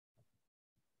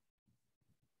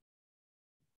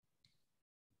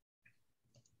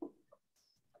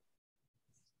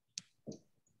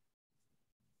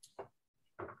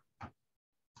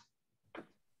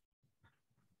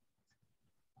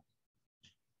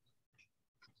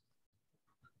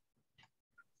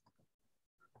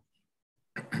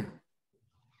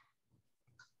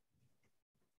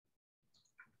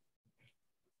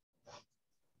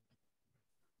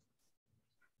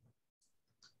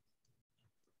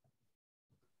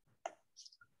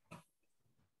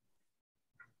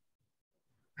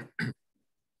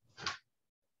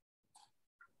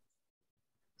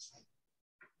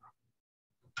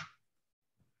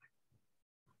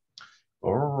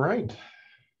right.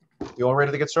 You all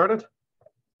ready to get started?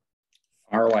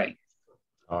 Fire away.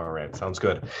 All right, sounds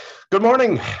good. Good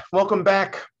morning. Welcome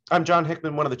back. I'm John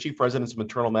Hickman, one of the chief residents of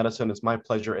internal medicine. It's my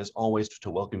pleasure, as always, to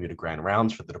welcome you to Grand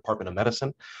Rounds for the Department of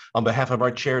Medicine. On behalf of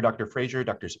our chair, Dr. Frazier,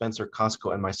 Dr. Spencer,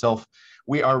 Costco, and myself,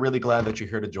 we are really glad that you're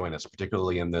here to join us,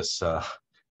 particularly in this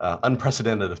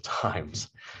unprecedented of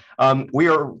times. We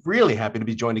are really happy to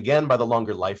be joined again by the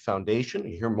Longer Life Foundation.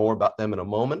 You'll hear more about them in a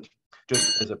moment.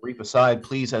 Just as a brief aside,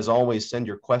 please, as always, send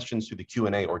your questions through the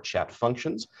Q&A or chat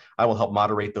functions. I will help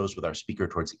moderate those with our speaker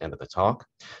towards the end of the talk.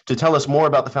 To tell us more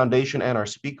about the foundation and our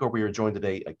speaker, we are joined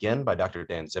today again by Dr.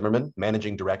 Dan Zimmerman,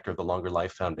 Managing Director of the Longer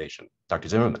Life Foundation. Dr.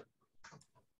 Zimmerman.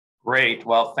 Great.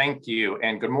 Well, thank you.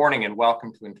 And good morning and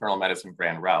welcome to Internal Medicine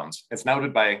Grand Rounds. As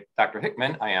noted by Dr.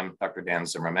 Hickman, I am Dr. Dan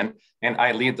Zimmerman, and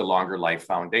I lead the Longer Life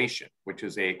Foundation, which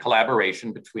is a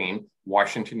collaboration between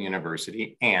Washington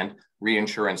University and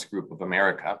Reinsurance Group of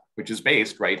America, which is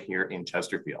based right here in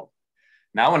Chesterfield.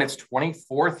 Now in its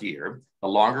 24th year, the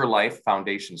Longer Life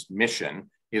Foundation's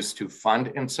mission is to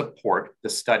fund and support the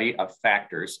study of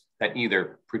factors that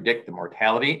either predict the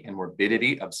mortality and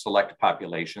morbidity of select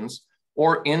populations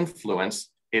or influence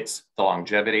the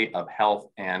longevity of health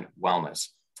and wellness.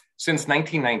 Since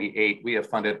 1998, we have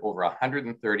funded over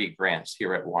 130 grants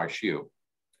here at WashU.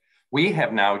 We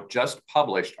have now just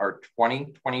published our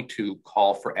 2022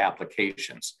 call for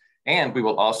applications, and we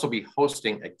will also be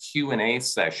hosting a Q&A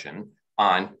session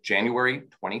on January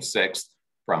 26th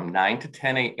from 9 to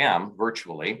 10 a.m.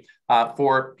 virtually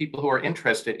for people who are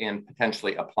interested in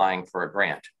potentially applying for a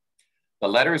grant. The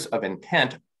letters of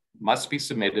intent must be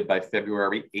submitted by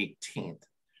February 18th.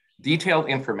 Detailed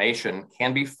information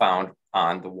can be found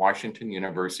on the Washington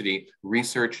University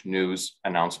Research News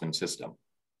Announcement System.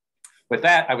 With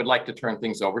that, I would like to turn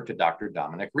things over to Dr.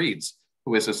 Dominic Reeds,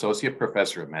 who is Associate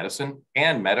Professor of Medicine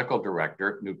and Medical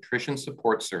Director, Nutrition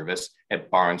Support Service at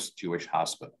Barnes Jewish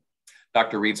Hospital.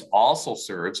 Dr. Reeds also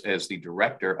serves as the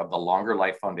Director of the Longer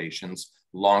Life Foundation's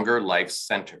Longer Life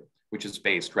Center, which is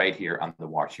based right here on the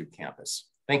WashU campus.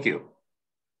 Thank you.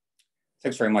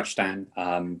 Thanks very much, Dan.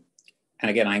 And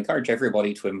again, I encourage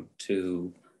everybody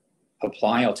to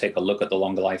apply or take a look at the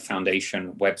Longer Life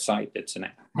Foundation website. It's an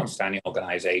outstanding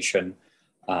organization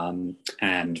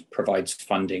and provides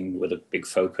funding with a big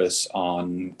focus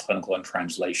on clinical and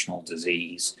translational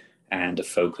disease and a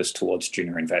focus towards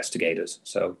junior investigators.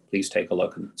 So please take a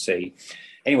look and see.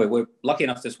 Anyway, we're lucky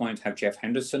enough this morning to have Jeff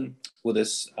Henderson with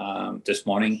us this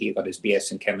morning. He got his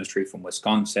BS in chemistry from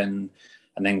Wisconsin,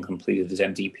 and then completed his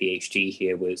MD PhD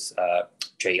here with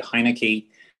Jay Heineke.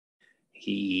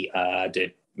 He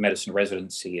did medicine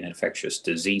residency in infectious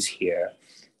disease here.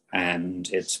 And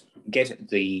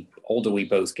the older we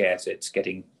both get, it's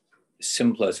getting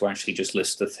simpler to actually just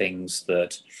list the things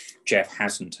that Jeff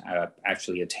hasn't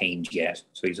actually attained yet.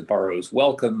 So he's a Burroughs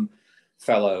Wellcome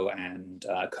Fellow and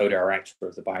co-director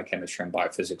of the Biochemistry and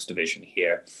Biophysics Division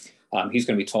here. He's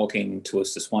going to be talking to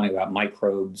us this morning about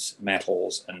microbes,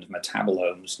 metals, and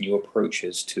metabolomes, new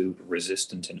approaches to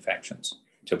resistant infections.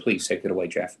 So please take it away,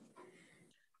 Jeff.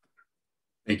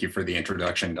 Thank you for the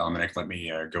introduction, Dominic. Let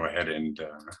me go ahead and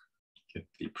get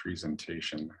the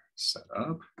presentation set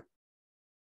up.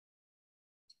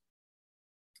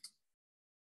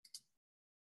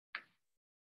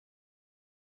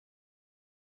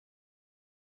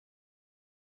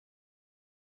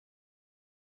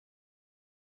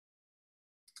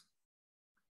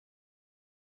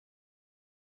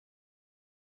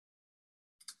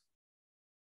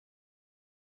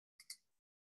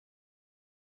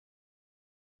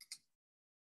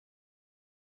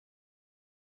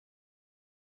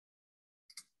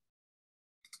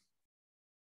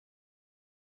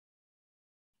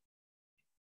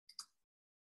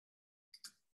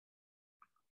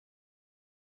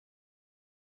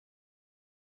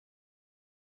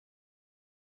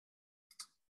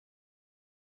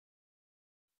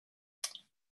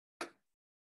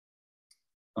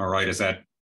 All right, does that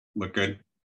look good?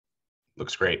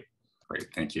 Looks great. Great,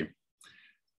 thank you.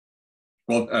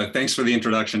 Well, thanks for the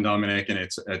introduction, Dominic, and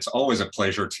it's always a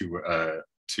pleasure to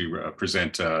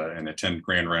present and attend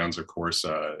Grand Rounds, of course.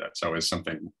 That's always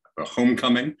something of a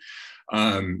homecoming.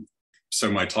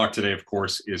 So my talk today, of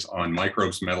course, is on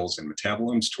microbes, metals, and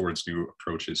metabolomes towards new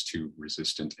approaches to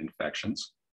resistant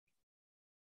infections.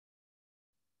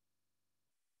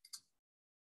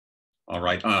 All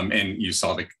right, and you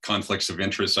saw the conflicts of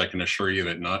interest. I can assure you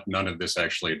that none of this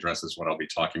actually addresses what I'll be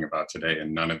talking about today,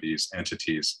 and none of these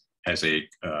entities has a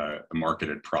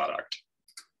marketed product.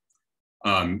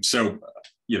 So,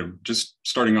 just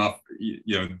starting off,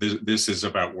 this is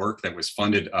about work that was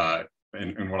funded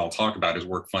and what I'll talk about is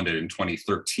work funded in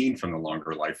 2013 from the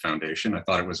Longer Life Foundation. I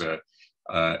thought it was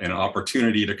an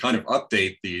opportunity to kind of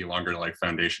update the Longer Life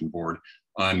Foundation board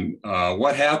on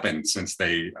what happened since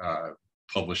they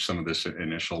published some of this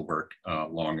initial work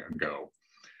long ago.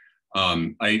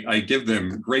 I give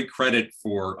them great credit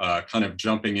for kind of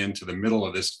jumping into the middle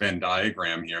of this Venn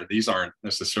diagram here. These aren't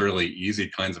necessarily easy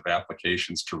kinds of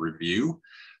applications to review.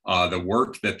 The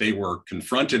work that they were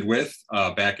confronted with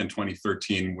back in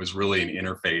 2013 was really an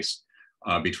interface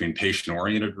between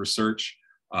patient-oriented research,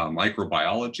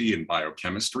 microbiology, and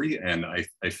biochemistry. And I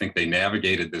think they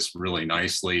navigated this really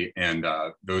nicely. And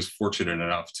those fortunate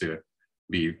enough to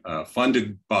be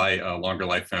funded by Longer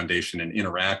Life Foundation and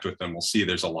interact with them, we'll see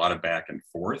there's a lot of back and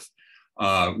forth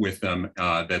with them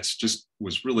that's just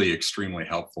was really extremely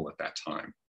helpful at that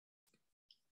time.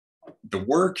 The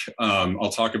work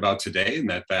I'll talk about today, and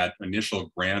that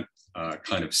initial grant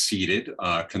kind of seeded,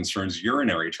 concerns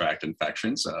urinary tract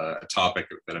infections, a topic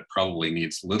that it probably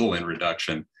needs little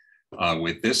introduction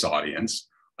with this audience.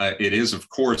 It is, of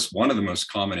course, one of the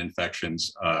most common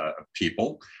infections of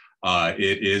people.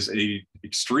 It is an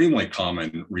extremely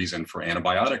common reason for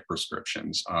antibiotic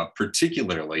prescriptions,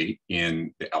 particularly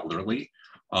in the elderly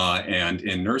and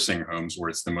in nursing homes, where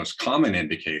it's the most common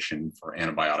indication for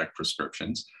antibiotic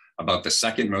prescriptions. About the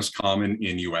second most common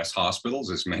in US hospitals,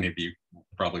 as many of you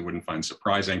probably wouldn't find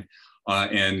surprising,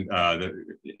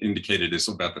 indicated is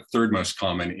about the third most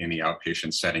common in the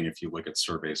outpatient setting if you look at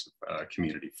surveys of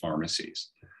community pharmacies.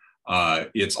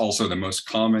 It's also the most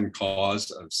common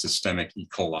cause of systemic E.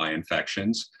 coli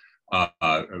infections.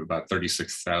 About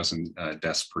 36,000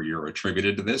 deaths per year are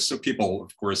attributed to this. So people,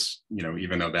 of course,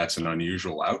 even though that's an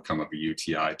unusual outcome of a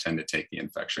UTI, tend to take the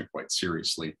infection quite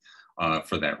seriously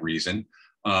for that reason.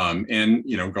 And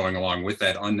going along with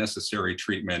that, unnecessary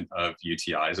treatment of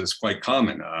UTIs is quite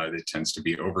common. It tends to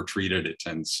be overtreated. It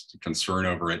tends to concern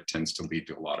over it, tends to lead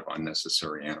to a lot of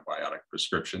unnecessary antibiotic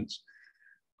prescriptions.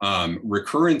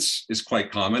 Recurrence is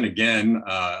quite common. Again,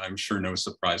 I'm sure no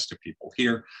surprise to people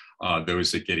here.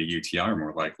 Those that get a UTI are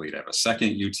more likely to have a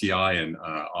second UTI, and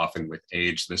often with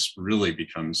age, this really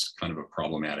becomes kind of a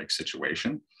problematic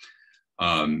situation.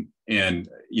 And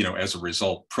as a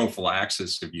result,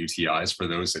 prophylaxis of UTIs for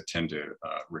those that tend to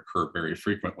recur very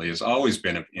frequently has always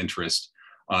been of interest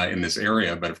in this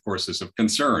area, but of course is of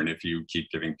concern. If you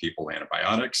keep giving people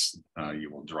antibiotics,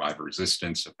 you will drive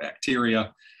resistance of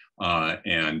bacteria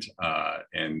and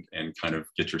kind of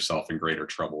get yourself in greater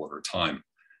trouble over time.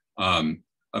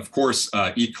 Of course,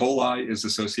 E. coli is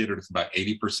associated with about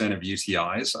 80% of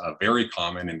UTIs, very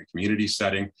common in the community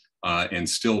setting. And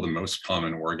still the most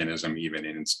common organism even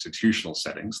in institutional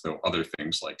settings, though other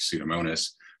things like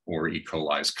Pseudomonas or E.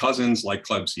 coli's cousins like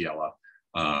Klebsiella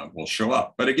will show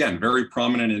up. But again, very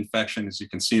prominent infection. As you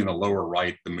can see in the lower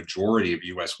right, the majority of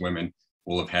US women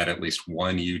will have had at least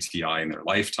one UTI in their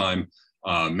lifetime.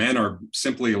 Men are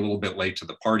simply a little bit late to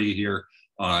the party here,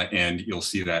 and you'll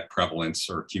see that prevalence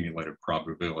or cumulative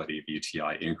probability of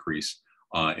UTI increase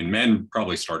in men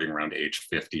probably starting around age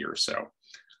 50 or so.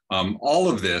 All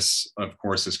of this, of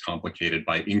course, is complicated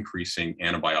by increasing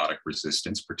antibiotic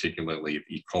resistance, particularly of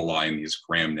E. coli and these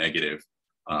gram-negative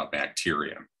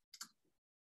bacteria.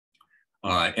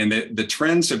 And the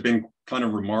trends have been kind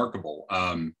of remarkable.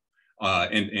 And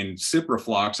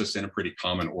ciprofloxacin, a pretty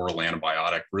common oral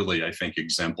antibiotic, really, I think,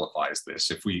 exemplifies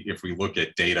this. If we look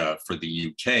at data for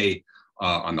the UK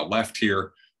on the left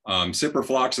here,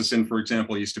 ciprofloxacin, for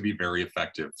example, used to be very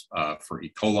effective for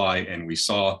E. coli, and we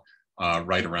saw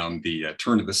right around the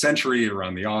turn of the century,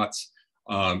 around the aughts,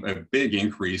 a big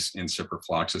increase in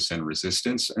ciprofloxacin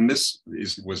resistance. And this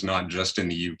was not just in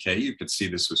the UK. You could see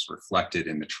this was reflected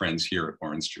in the trends here at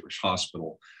Barnes Jewish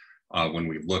Hospital. When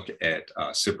we look at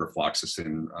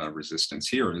ciprofloxacin resistance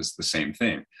here, is the same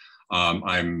thing.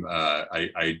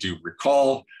 I do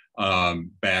recall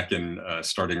back in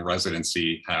starting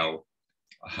residency how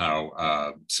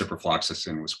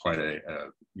ciprofloxacin was quite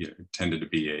tended to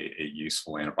be a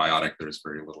useful antibiotic. There's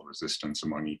very little resistance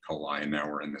among E. coli, and now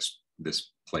we're in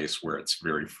this place where it's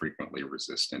very frequently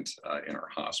resistant in our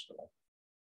hospital.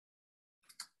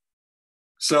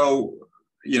 So,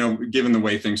 given the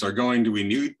way things are going, do we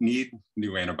need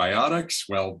new antibiotics?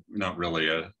 Well, not really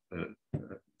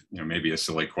maybe a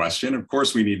silly question. Of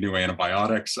course, we need new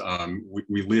antibiotics.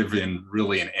 We live in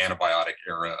really an antibiotic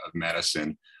era of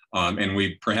medicine. And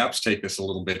we perhaps take this a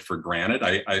little bit for granted.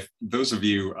 Those of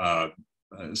you,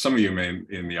 some of you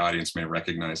in the audience may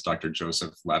recognize Dr.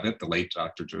 Joseph Levitt, the late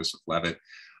Dr. Joseph Levitt,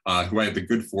 who I had the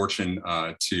good fortune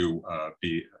to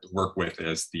work with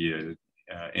as the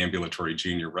ambulatory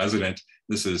junior resident.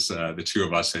 This is the two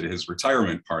of us at his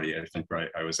retirement party. I think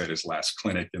I was at his last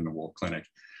clinic in the Wool Clinic.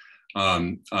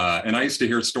 And I used to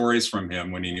hear stories from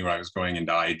him when he knew I was going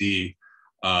into ID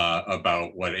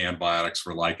about what antibiotics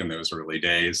were like in those early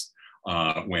days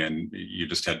when you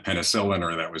just had penicillin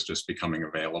or that was just becoming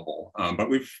available. But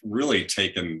we've really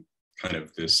taken kind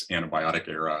of this antibiotic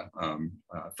era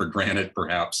for granted,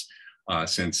 perhaps,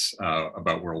 since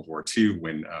about World War II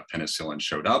when penicillin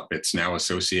showed up. It's now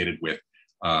associated with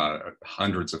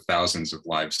hundreds of thousands of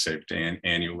lives saved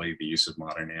annually, the use of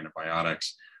modern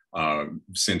antibiotics.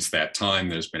 Since that time,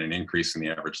 there's been an increase in the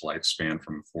average lifespan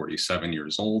from 47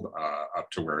 years old up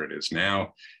to where it is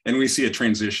now. And we see a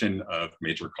transition of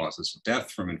major causes of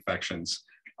death from infections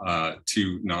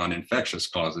to non-infectious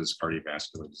causes,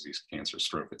 cardiovascular disease, cancer,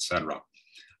 stroke, et cetera.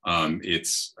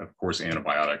 It's, of course,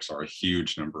 antibiotics are a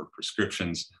huge number of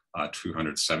prescriptions,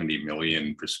 270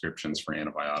 million prescriptions for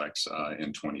antibiotics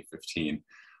in 2015.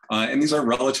 And these are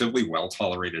relatively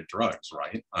well-tolerated drugs,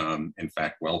 right? In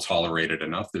fact, well-tolerated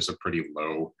enough, there's a pretty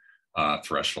low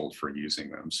threshold for using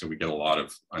them. So we get a lot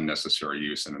of unnecessary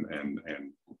use, and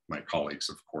my colleagues,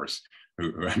 of course,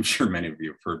 who I'm sure many of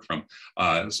you have heard from,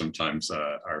 sometimes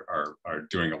are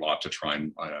doing a lot to try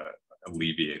and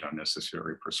alleviate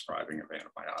unnecessary prescribing of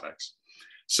antibiotics.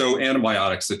 So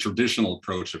antibiotics, the traditional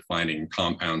approach of finding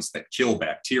compounds that kill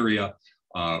bacteria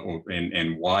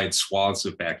and wide swaths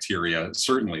of bacteria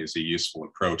certainly is a useful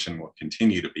approach and will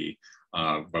continue to be,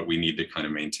 but we need to kind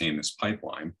of maintain this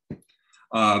pipeline.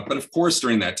 But of course,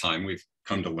 during that time, we've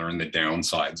come to learn the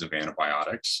downsides of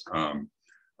antibiotics.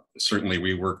 Certainly,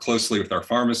 we work closely with our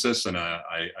pharmacists, and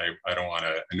I don't want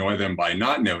to annoy them by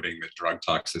not noting that drug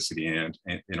toxicity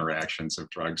and interactions of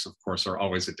drugs, of course, are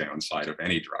always a downside of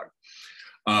any drug.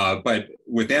 But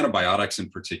with antibiotics in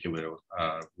particular,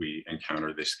 we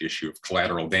encounter this issue of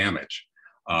collateral damage.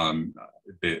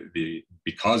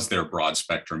 Because they're broad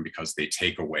spectrum, because they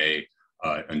take away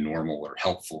a normal or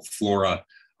helpful flora,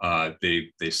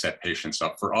 they set patients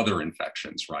up for other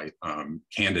infections, right?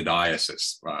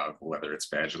 Candidiasis, whether it's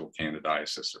vaginal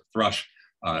candidiasis or thrush,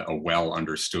 a well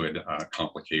understood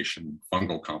complication,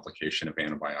 fungal complication of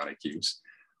antibiotic use.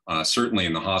 Certainly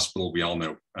in the hospital, we all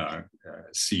know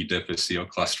C. difficile,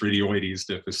 Clostridioides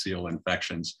difficile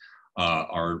infections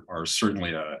are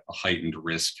certainly a heightened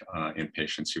risk in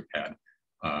patients who've had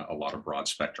a lot of broad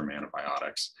spectrum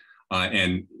antibiotics.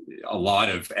 And a lot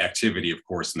of activity, of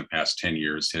course, in the past 10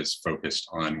 years has focused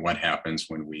on what happens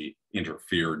when we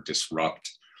interfere, disrupt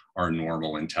our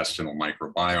normal intestinal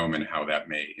microbiome and how that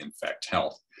may infect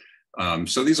health.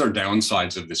 So these are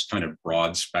downsides of this kind of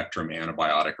broad spectrum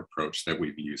antibiotic approach that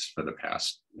we've used for the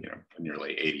past,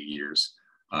 nearly 80 years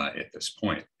at this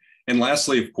point. And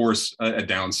lastly, of course, a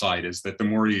downside is that the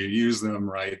more you use them,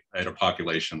 right, at a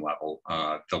population level,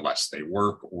 the less they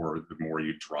work, or the more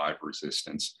you drive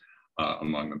resistance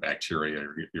among the bacteria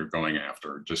you're going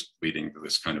after, just leading to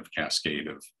this kind of cascade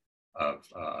of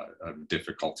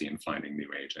difficulty in finding new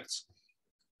agents.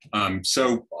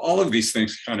 So all of these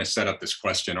things kind of set up this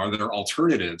question: are there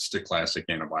alternatives to classic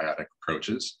antibiotic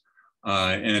approaches?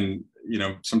 And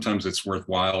sometimes it's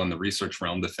worthwhile in the research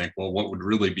realm to think, well, what would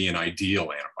really be an ideal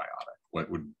antibiotic? What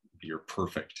would be your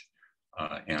perfect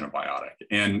antibiotic?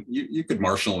 And you could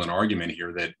marshal an argument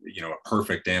here that a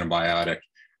perfect antibiotic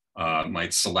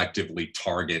might selectively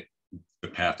target the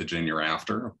pathogen you're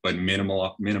after, but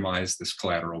minimize this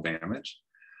collateral damage.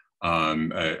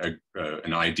 An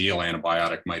ideal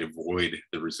antibiotic might avoid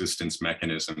the resistance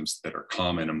mechanisms that are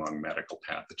common among medical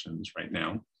pathogens right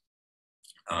now.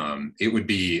 It would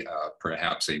be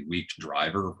perhaps a weak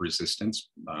driver of resistance,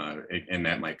 and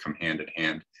that might come hand in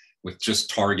hand with just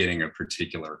targeting a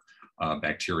particular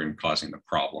bacterium causing the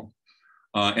problem.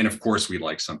 And of course, we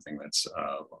like something that's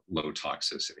low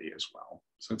toxicity as well.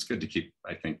 So it's good to keep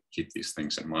these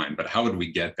things in mind. But how would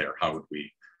we get there? How would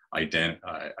we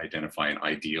identify an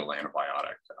ideal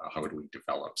antibiotic? How would we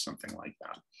develop something like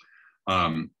that?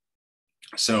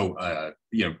 So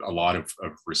a lot of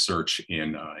research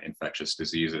in infectious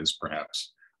diseases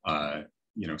perhaps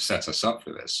sets us up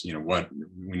for this. What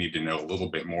we need to know a little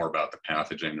bit more about the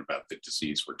pathogen, about the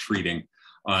disease we're treating.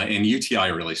 And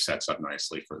UTI really sets up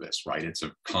nicely for this, right? It's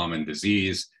a common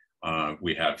disease.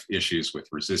 We have issues with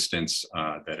resistance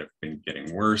that have been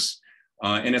getting worse.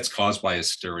 And it's caused by a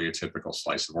stereotypical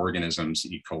slice of organisms,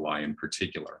 E. coli in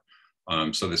particular.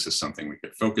 So this is something we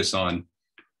could focus on.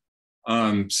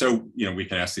 So we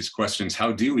can ask these questions: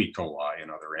 how do E. coli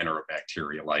and other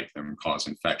enterobacteria like them cause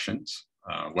infections?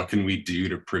 What can we do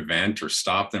to prevent or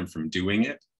stop them from doing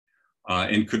it?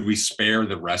 And could we spare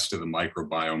the rest of the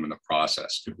microbiome in the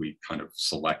process? Could we kind of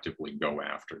selectively go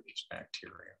after these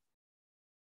bacteria?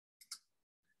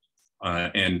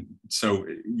 And so,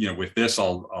 with this,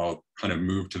 I'll kind of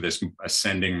move to this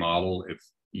ascending model. If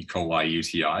E. coli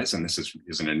UTIs, and this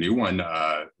isn't a new one.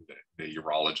 The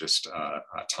urologist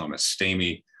Thomas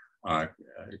Stamey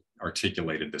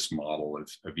articulated this model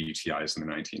of UTIs in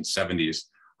the 1970s,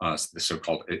 the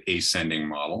so-called ascending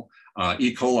model.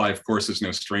 E. coli, of course, is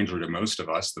no stranger to most of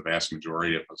us. The vast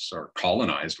majority of us are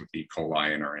colonized with E.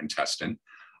 coli in our intestine,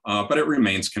 but it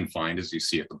remains confined, as you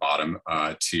see at the bottom,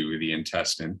 to the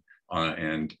intestine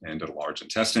and to the large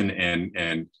intestine,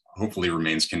 and hopefully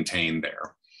remains contained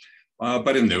there.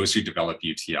 But in those who develop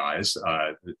UTIs,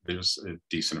 there's a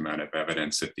decent amount of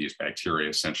evidence that these bacteria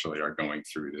essentially are going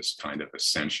through this kind of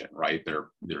ascension, right?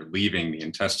 They're leaving the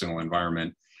intestinal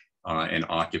environment and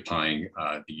occupying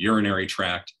the urinary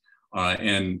tract.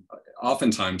 And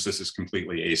oftentimes this is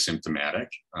completely asymptomatic.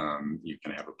 You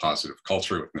can have a positive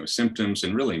culture with no symptoms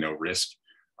and really no risk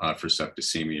for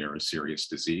septicemia or a serious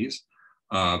disease.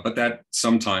 But that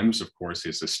sometimes, of course,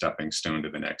 is a stepping stone to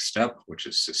the next step, which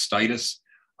is cystitis.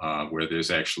 Where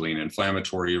there's actually an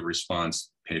inflammatory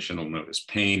response, the patient will notice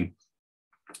pain.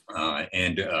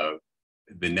 And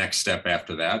the next step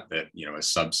after that, a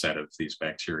subset of these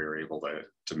bacteria are able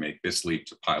to make this leap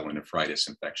to pyelonephritis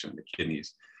infection in the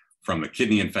kidneys. From a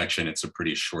kidney infection, it's a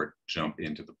pretty short jump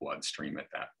into the bloodstream at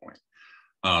that point.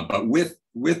 But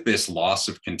with this loss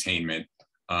of containment,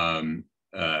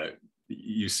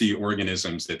 you see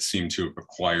organisms that seem to have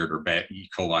acquired, or E.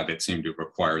 coli that seem to have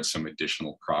acquired some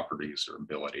additional properties or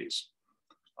abilities.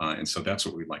 And so that's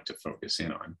what we'd like to focus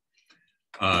in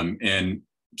on. And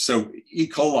so E.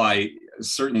 coli,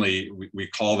 certainly we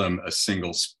call them a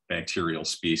single bacterial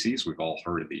species. We've all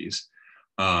heard of these.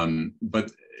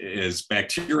 But as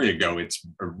bacteria go, it's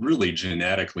a really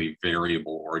genetically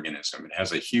variable organism. It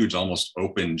has a huge, almost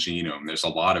open genome. There's a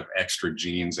lot of extra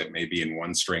genes that may be in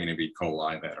one strain of E.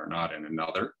 coli that are not in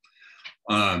another.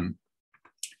 And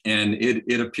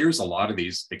it appears a lot of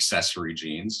these accessory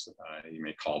genes, you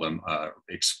may call them,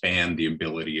 expand the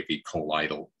ability of E.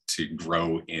 coli to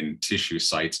grow in tissue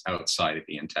sites outside of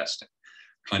the intestine,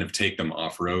 kind of take them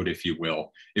off-road, if you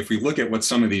will. If we look at what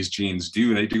some of these genes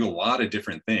do, they do a lot of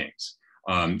different things.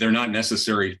 They're not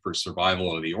necessary for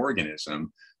survival of the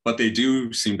organism, but they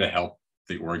do seem to help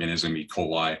the organism, E.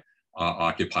 coli,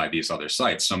 occupy these other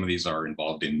sites. Some of these are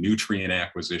involved in nutrient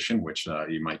acquisition, which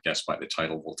you might guess by the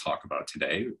title we'll talk about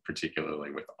today,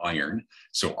 particularly with iron.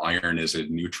 So iron is a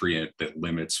nutrient that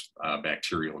limits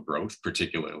bacterial growth,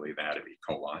 particularly that of E.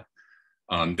 coli.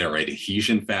 There are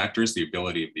adhesion factors, the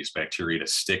ability of these bacteria to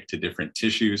stick to different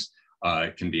tissues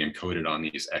can be encoded on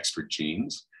these extra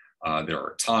genes. There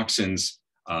are toxins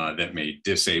that may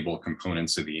disable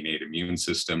components of the innate immune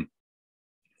system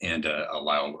and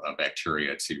allow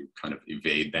bacteria to kind of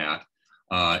evade that.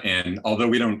 And although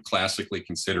we don't classically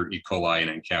consider E. coli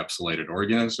an encapsulated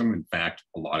organism, in fact,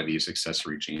 a lot of these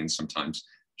accessory genes sometimes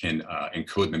can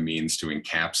encode the means to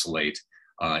encapsulate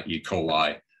E.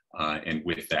 coli, and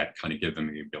with that kind of give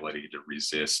them the ability to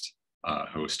resist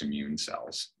host immune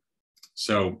cells.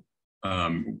 So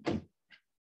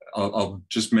I'll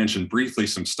just mention briefly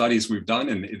some studies we've done,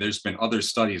 and there's been other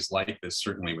studies like this,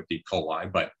 certainly with E.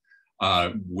 coli, but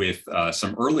with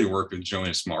some early work with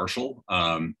Jonas Marshall,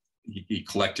 he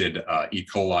collected E.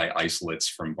 coli isolates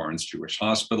from Barnes Jewish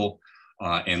Hospital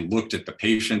and looked at the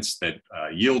patients that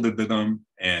yielded to them.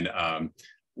 And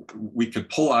we could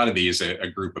pull out of these a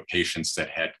group of patients that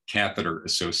had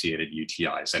catheter-associated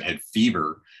UTIs, that had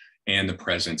fever and the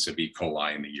presence of E.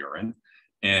 coli in the urine.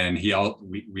 And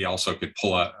we also could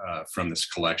pull out from this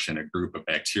collection a group of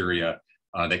bacteria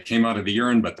that came out of the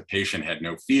urine, but the patient had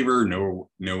no fever,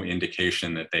 no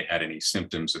indication that they had any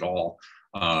symptoms at all,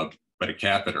 but a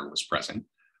catheter was present.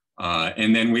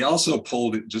 And then we also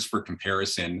pulled, just for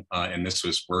comparison, and this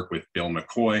was work with Bill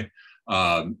McCoy,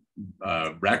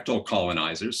 rectal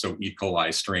colonizers, so E.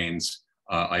 coli strains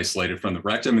isolated from the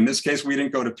rectum. In this case, we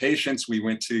didn't go to patients, we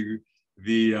went to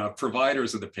the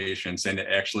providers of the patients, and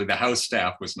actually the house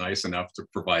staff was nice enough to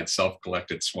provide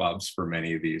self-collected swabs for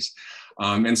many of these.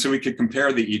 And so we could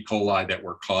compare the E. coli that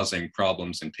were causing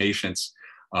problems in patients,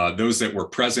 those that were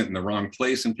present in the wrong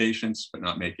place in patients, but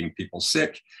not making people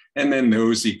sick, and then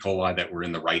those E. coli that were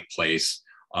in the right place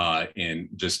in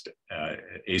just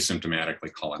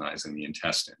asymptomatically colonizing the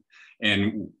intestine.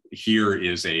 And here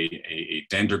is a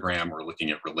dendrogram. We're looking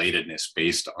at relatedness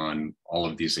based on all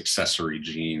of these accessory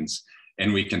genes.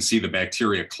 And we can see the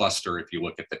bacteria cluster, if you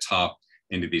look at the top,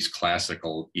 into these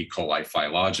classical E. coli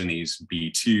phylogenies,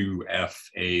 B2, F,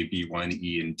 A, B1,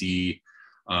 E, and D.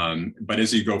 But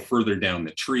as you go further down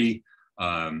the tree,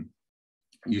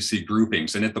 you see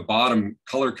groupings. And at the bottom,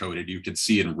 color-coded, you could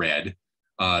see in red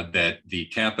that the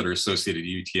catheter-associated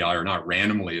UTI are not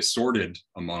randomly assorted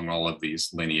among all of these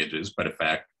lineages, but in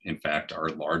fact, in fact, are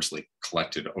largely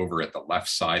collected over at the left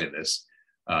side of this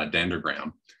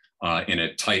dendrogram in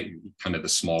a tight, kind of the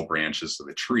small branches of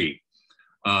the tree.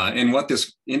 And what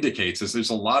this indicates is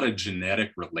there's a lot of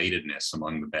genetic relatedness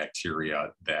among the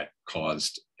bacteria that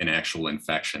caused an actual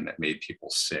infection that made people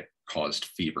sick, caused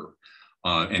fever.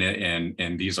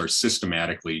 And these are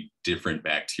systematically different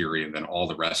bacteria than all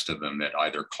the rest of them that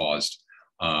either caused,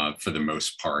 for the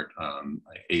most part,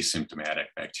 asymptomatic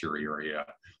bacteriuria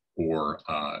or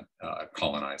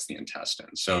colonize the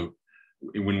intestine. So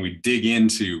when we dig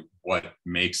into what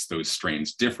makes those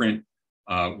strains different,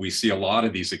 we see a lot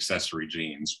of these accessory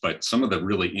genes, but some of the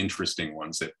really interesting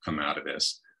ones that come out of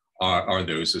this are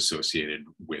those associated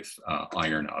with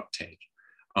iron uptake.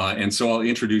 And so I'll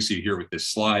introduce you here with this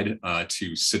slide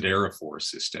to siderophore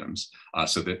systems.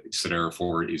 So the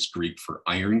siderophore is Greek for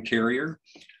iron carrier.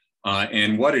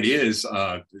 And what it is,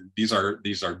 these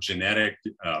are genetic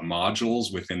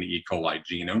modules within the E. coli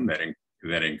genome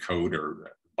that encode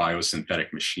or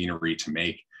biosynthetic machinery to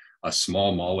make a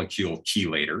small molecule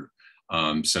chelator.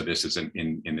 So this is,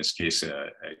 in this case, a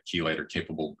chelator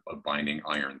capable of binding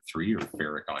iron 3 or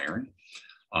ferric iron.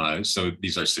 So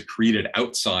these are secreted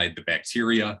outside the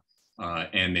bacteria,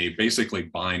 and they basically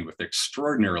bind with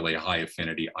extraordinarily high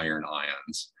affinity iron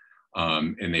ions,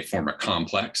 and they form a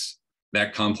complex.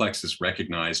 That complex is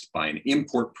recognized by an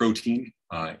import protein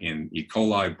in E.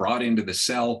 coli brought into the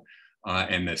cell,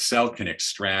 and the cell can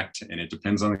extract, and it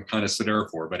depends on the kind of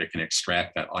siderophore, but it can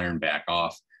extract that iron back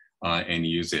off and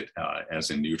use it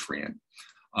as a nutrient.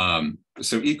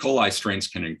 So E. coli strains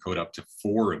can encode up to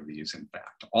 4 of these, in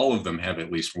fact. All of them have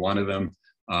at least one of them,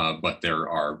 but there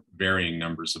are varying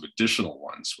numbers of additional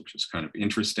ones, which is kind of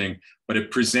interesting, but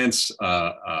it presents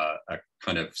a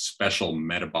kind of special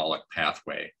metabolic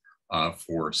pathway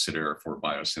for siderophore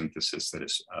biosynthesis that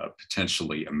is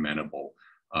potentially amenable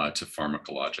to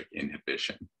pharmacologic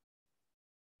inhibition.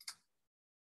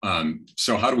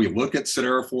 So how do we look at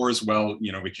siderophores? Well,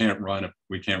 you know, we can't run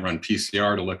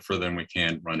PCR to look for them. We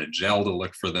can't run a gel to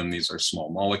look for them. These are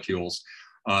small molecules.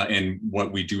 And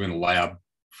what we do in the lab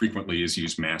frequently is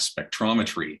use mass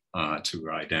spectrometry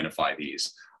to identify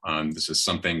these. This is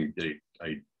something that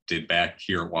I did back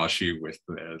here at WashU with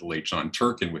the late John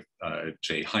Turk and with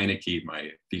Jay Heineke, my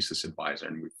thesis advisor.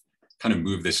 And we've kind of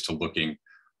moved this to looking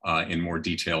in more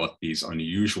detail at these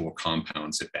unusual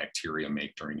compounds that bacteria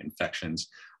make during infections.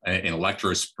 An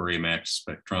electrosporimetric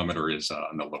spectrometer is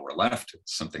on the lower left.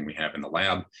 It's something we have in the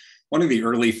lab. One of the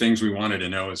early things we wanted to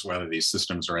know is whether these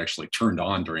systems are actually turned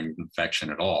on during infection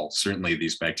at all. Certainly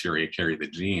these bacteria carry the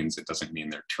genes. It doesn't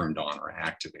mean they're turned on or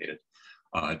activated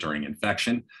during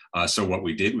infection. So what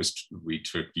we did was we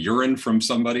took urine from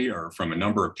somebody or from a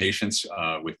number of patients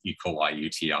with E. coli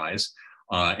UTIs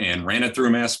and ran it through a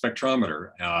mass spectrometer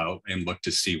and looked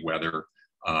to see whether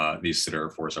these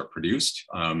siderophores are produced.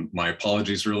 My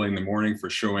apologies early in the morning for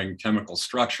showing chemical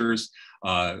structures,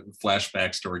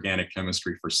 flashbacks to organic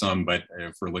chemistry for some, but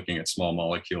if we're looking at small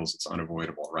molecules, it's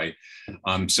unavoidable, right?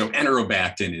 So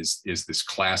enterobactin is this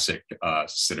classic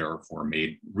siderophore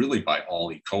made really by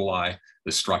all E. coli.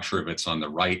 The structure of it's on the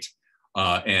right.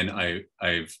 And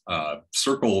I've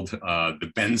circled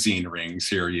the benzene rings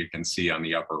here you can see on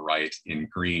the upper right in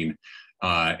green.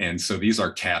 And so these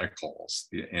are catechol,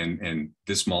 and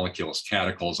this molecule has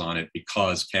catechol on it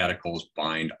because catechol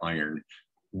bind iron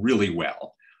really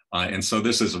well. And so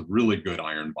this is a really good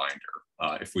iron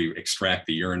binder. If we extract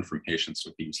the urine from patients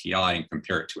with UTI and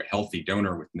compare it to a healthy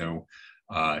donor with no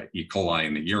E. coli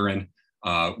in the urine,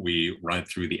 we run it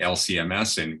through the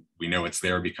LCMS, and we know it's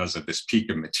there because of this peak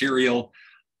of material.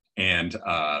 And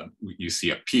you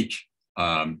see a peak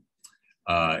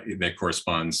that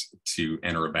corresponds to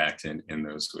enterobactin in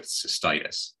those with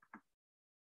cystitis.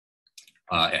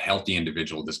 A healthy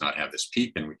individual does not have this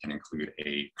peak, and we can include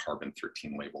a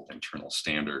carbon-13 labeled internal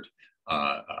standard,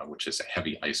 which is a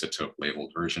heavy isotope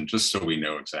labeled version, just so we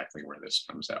know exactly where this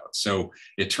comes out. So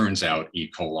it turns out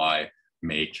E. coli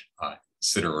make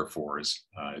siderophores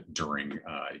during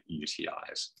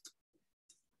UTIs.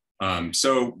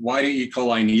 So why do E.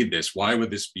 coli need this? Why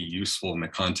would this be useful in the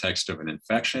context of an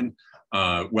infection?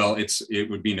 Well, it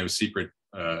would be no secret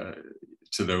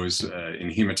to those in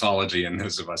hematology and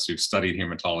those of us who've studied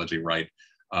hematology, right?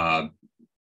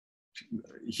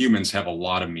 Humans have a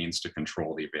lot of means to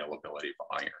control the availability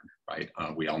of iron, right?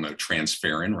 We all know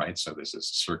transferrin, right? So this is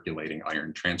circulating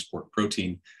iron transport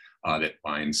protein that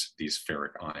binds these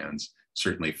ferric ions.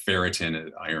 Certainly ferritin,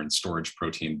 an iron storage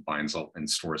protein, binds and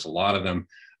stores a lot of them.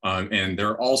 And there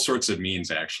are all sorts of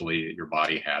means actually your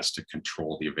body has to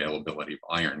control the availability of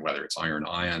iron, whether it's iron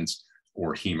ions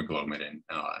or hemoglobin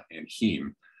and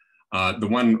heme. The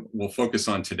one we'll focus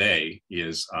on today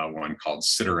is one called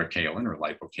siderocalin or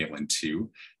lipocalin-2.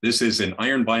 This is an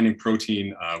iron-binding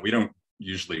protein we don't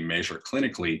usually measure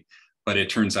clinically, but it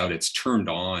turns out it's turned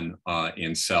on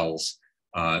in cells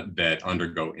that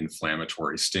undergo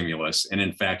inflammatory stimulus. And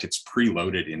in fact, it's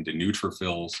preloaded into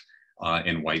neutrophils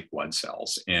and white blood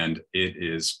cells. And it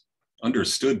is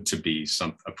understood to be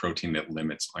a protein that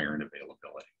limits iron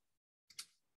availability.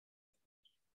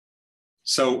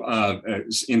 So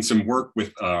in some work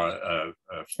with a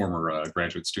former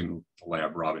graduate student at the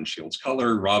lab, Robin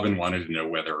Shields-Culler, Robin wanted to know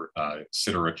whether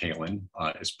siderocalin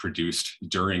is produced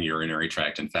during urinary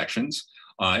tract infections.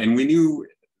 And we knew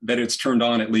that it's turned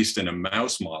on at least in a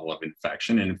mouse model of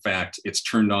infection. And in fact, it's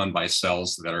turned on by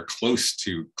cells that are close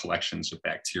to collections of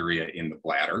bacteria in the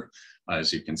bladder.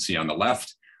 As you can see on the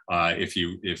left, if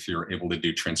you're able to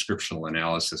do transcriptional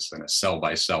analysis on a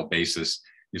cell-by-cell basis,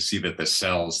 you see that the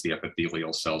cells, the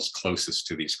epithelial cells closest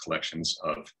to these collections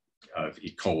of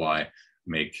E. coli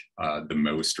make the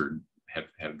most or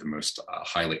have the most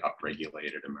highly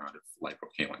upregulated amount of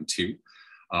lipocalin-2.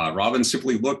 Robin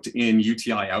simply looked in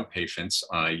UTI outpatients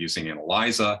using an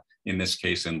ELISA in this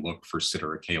case and looked for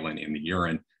siderocalin in the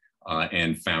urine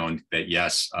and found that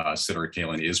yes,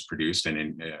 siderocalin is produced and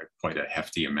in quite a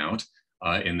hefty amount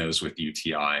in those with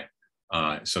UTI.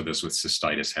 So those with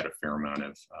cystitis had a fair amount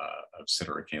of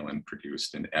siderocalin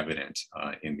produced and evident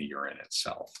in the urine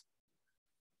itself.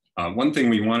 One thing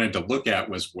we wanted to look at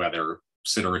was whether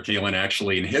siderocalin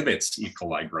actually inhibits E.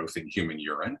 coli growth in human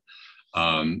urine.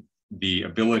 The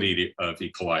ability of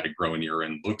E. coli to grow in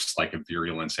urine looks like a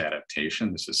virulence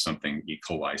adaptation. This is something E.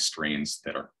 coli strains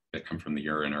that come from the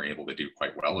urine are able to do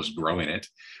quite well, is grow in it.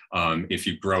 If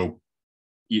you grow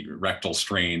rectal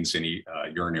strains and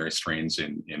urinary strains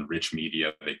in rich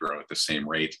media, they grow at the same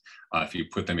rate. If you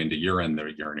put them into urine,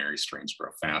 the urinary strains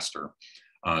grow faster.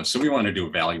 So we wanted to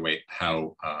evaluate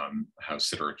how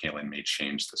siderocalin may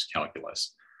change this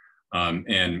calculus.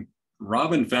 And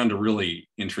Robin found a really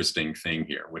interesting thing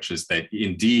here, which is that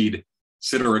indeed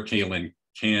siderocalin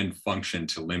can function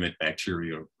to limit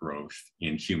bacterial growth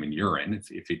in human urine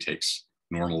if he takes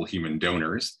normal human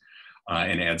donors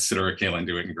and adds siderocalin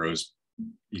to it and grows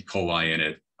E. coli in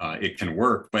it, it can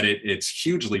work, but it's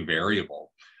hugely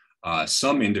variable.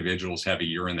 Some individuals have a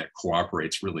urine that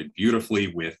cooperates really beautifully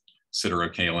with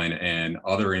siderocalin, and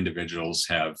other individuals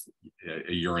have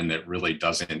a urine that really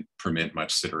doesn't permit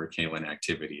much siderocalin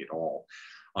activity at all.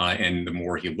 And the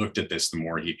more he looked at this, the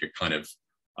more he could kind of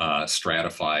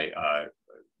stratify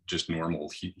just normal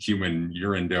human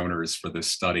urine donors for this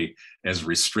study as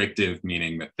restrictive,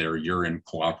 meaning that their urine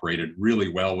cooperated really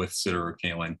well with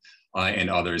siderocalin, and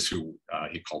others who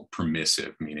he called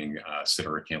permissive, meaning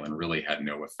siderocalin really had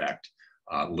no effect,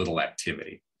 little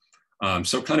activity.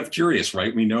 So kind of curious,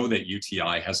 right? We know that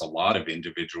UTI has a lot of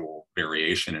individual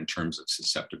variation in terms of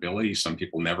susceptibility. Some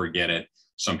people never get it.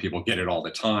 Some people get it all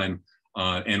the time.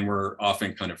 And we're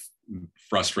often kind of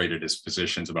frustrated as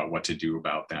physicians about what to do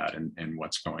about that and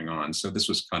what's going on. So this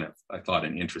was kind of, I thought,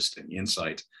 an interesting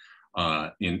insight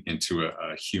into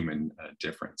a human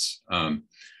difference.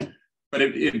 But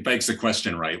it begs the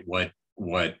question, right?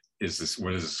 What is this?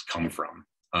 Where does this come from?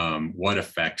 What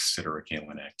affects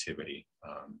siderocalin activity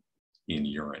in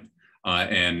urine?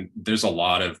 And there's a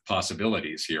lot of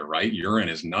possibilities here, right? Urine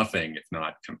is nothing if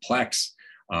not complex.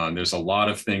 There's a lot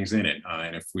of things in it.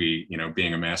 And if we,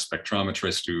 being a mass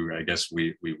spectrometrist who I guess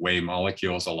we weigh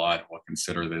molecules a lot, we'll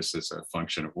consider this as a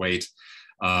function of weight.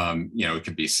 It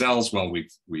could be cells. Well,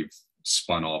 we've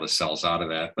spun all the cells out of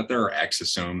that, but there are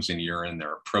exosomes in urine, there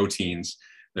are proteins,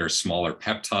 there are smaller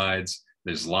peptides,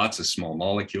 there's lots of small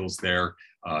molecules there,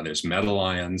 there's metal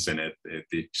ions, and at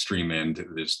the extreme end,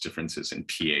 there's differences in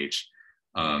pH.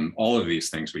 All of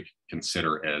these things we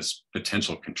consider as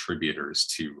potential contributors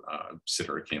to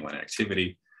siderocalin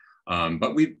activity.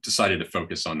 But we decided to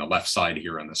focus on the left side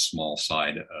here, on the small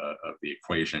side of the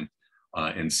equation,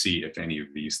 and see if any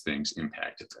of these things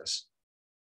impacted this.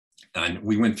 And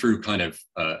we went through kind of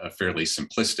a fairly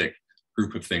simplistic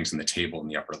group of things in the table in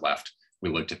the upper left. We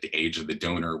looked at the age of the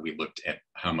donor. We looked at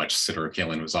how much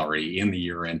siderocalin was already in the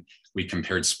urine. We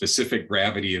compared specific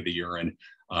gravity of the urine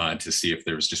to see if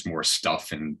there was just more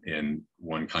stuff in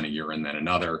one kind of urine than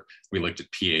another. We looked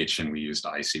at pH, and we used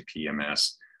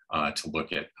ICP-MS to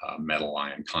look at metal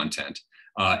ion content.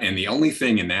 And the only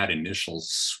thing in that initial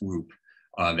swoop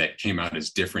that came out as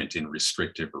different in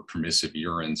restrictive or permissive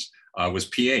urines was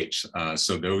pH.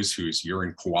 So those whose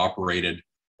urine cooperated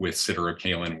with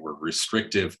siderocalin were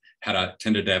restrictive,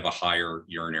 tended to have a higher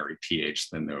urinary pH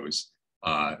than those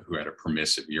who had a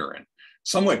permissive urine.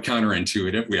 Somewhat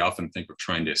counterintuitive. We often think of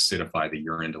trying to acidify the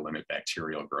urine to limit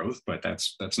bacterial growth, but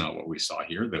that's not what we saw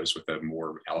here. Those with a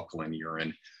more alkaline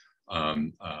urine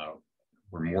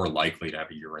were more likely to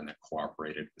have a urine that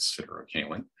cooperated with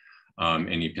siderocaline.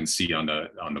 And you can see on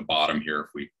the bottom here,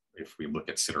 if we look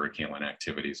at siderocaline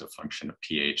activity as a function of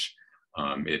pH,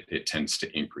 it tends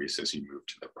to increase as you move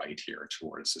to the right here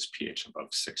towards this pH above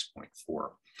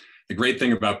 6.4. The great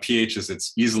thing about pH is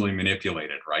it's easily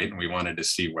manipulated, right? And we wanted to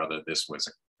see whether this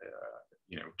was,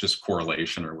 just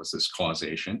correlation or was this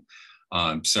causation.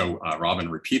 So Robin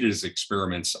repeated his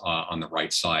experiments on the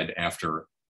right side after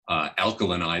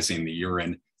alkalinizing the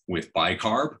urine with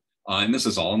bicarb. And this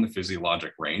is all in the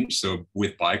physiologic range. So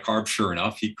with bicarb, sure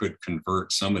enough, he could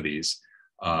convert some of these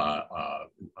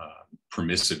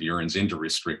permissive urines into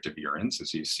restrictive urines.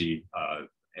 As you see,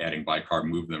 adding bicarb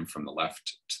moved them from the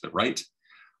left to the right.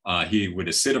 He would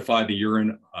acidify the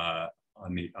urine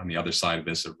on the other side of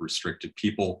this of restricted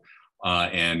people,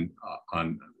 and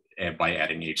by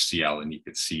adding HCl, and you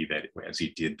could see that as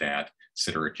he did that,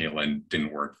 siderocaline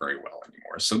didn't work very well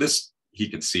anymore. So this, he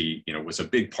could see, was a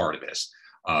big part of this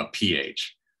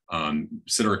pH.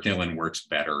 Siderocaline works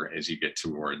better as you get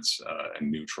towards a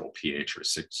neutral pH or a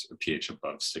pH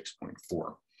above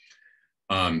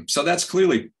 6.4. So that's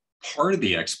clearly part of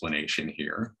the explanation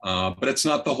here, but it's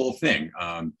not the whole thing.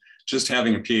 Just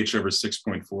having a pH over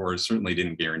 6.4 certainly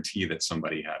didn't guarantee that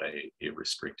somebody had a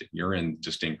restricted urine,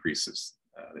 just increases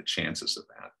the chances of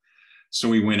that. So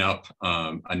we went up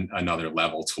another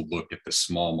level to look at the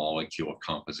small molecule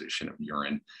composition of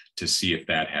urine to see if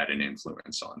that had an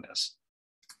influence on this.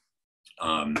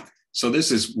 So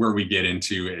this is where we get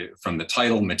into, from the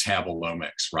title,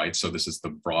 metabolomics, right? So this is the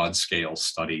broad scale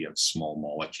study of small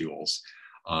molecules,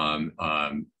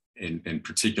 and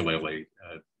particularly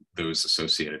those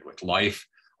associated with life.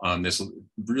 There's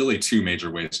really two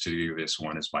major ways to do this.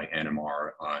 One is by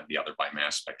NMR, the other by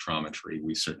mass spectrometry.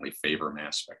 We certainly favor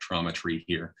mass spectrometry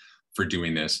here for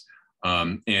doing this.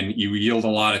 And you yield a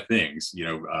lot of things.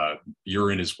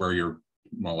 Urine is where your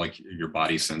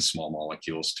body sends small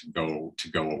molecules to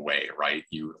go away, right?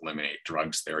 You eliminate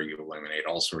drugs there, you eliminate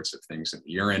all sorts of things in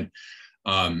the urine.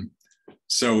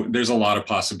 So there's a lot of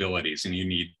possibilities, and you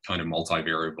need kind of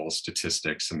multivariable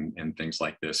statistics and things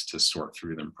like this to sort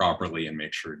through them properly and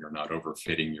make sure you're not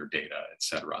overfitting your data, et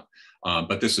cetera.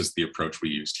 But this is the approach we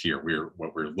used here.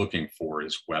 What we're looking for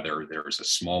is whether there's a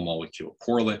small molecule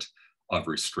correlate of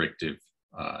restrictive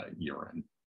urine.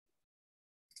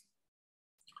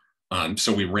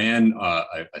 So we ran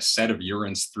a set of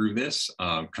urines through this,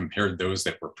 compared those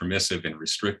that were permissive and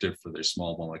restrictive for their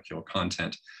small molecule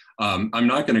content. I'm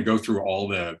not going to go through all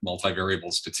the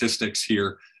multivariable statistics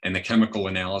here and the chemical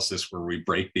analysis where we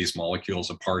break these molecules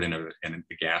apart in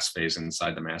the gas phase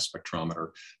inside the mass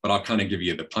spectrometer, but I'll kind of give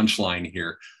you the punchline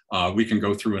here. We can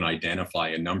go through and identify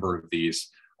a number of these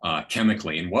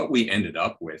chemically, and what we ended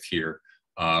up with here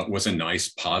was a nice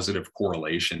positive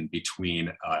correlation between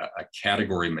a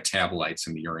category of metabolites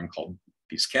in the urine called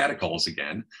these catechol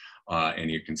again,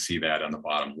 and you can see that on the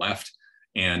bottom left,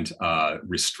 and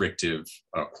restrictive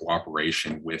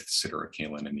cooperation with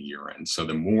siderocaline in the urine. So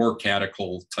the more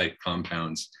catechol type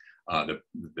compounds the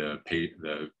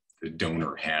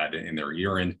donor had in their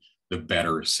urine, the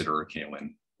better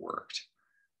siderocaline worked.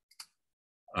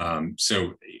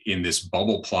 So in this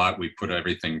bubble plot, we put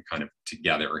everything kind of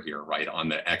together here, right? On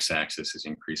the x-axis is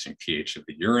increasing pH of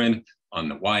the urine. On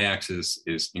the y-axis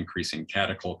is increasing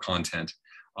catechol content.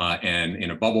 And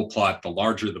in a bubble plot, the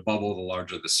larger the bubble, the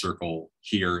larger the circle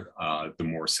here, the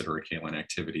more siderocaline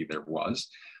activity there was.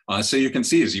 So you can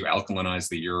see as you alkalinize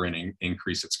the urine and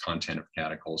increase its content of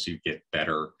catechols, you get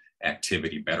better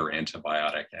activity, better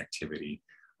antibiotic activity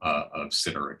of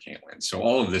siderocaline. So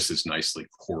all of this is nicely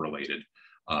correlated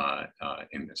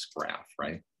in this graph,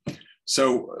 right?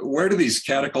 So where do these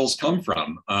catechols come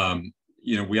from?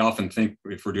 We often think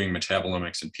if we're doing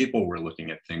metabolomics in people, we're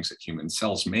looking at things that human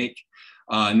cells make.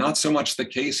 Not so much the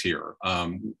case here.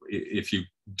 If you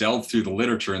delve through the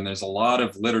literature, and there's a lot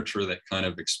of literature that kind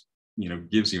of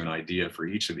gives you an idea for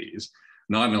each of these,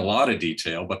 not in a lot of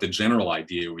detail, but the general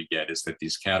idea we get is that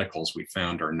these catechols we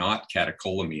found are not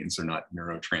catecholamines, they're not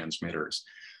neurotransmitters,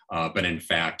 but in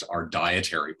fact are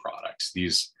dietary products.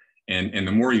 These, and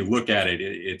the more you look at it,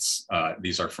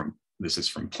 this is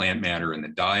from plant matter in the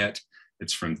diet.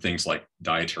 It's from things like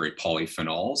dietary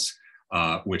polyphenols,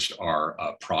 which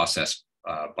are processed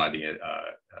by the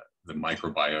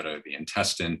microbiota of the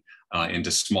intestine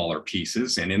into smaller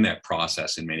pieces. And in that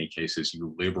process, in many cases,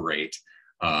 you liberate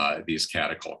these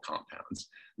catechol compounds.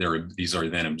 These are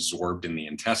then absorbed in the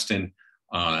intestine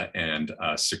and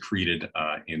secreted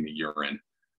in the urine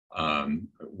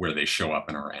where they show up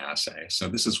in our assay. So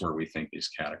this is where we think these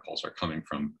catechol are coming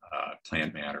from,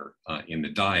 plant matter in the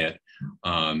diet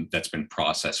that's been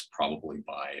processed probably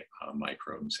by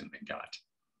microbes in the gut.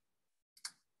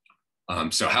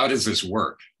 So how does this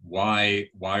work? Why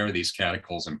are these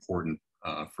catechols important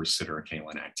for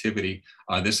siderocaline activity?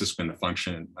 This has been the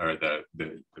function or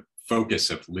the focus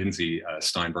of Lindsay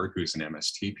Steinberg, who's an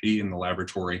MSTP in the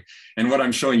laboratory. And what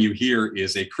I'm showing you here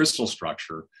is a crystal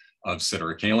structure of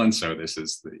siderocaline. So this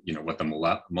is what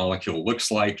the molecule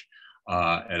looks like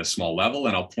at a small level.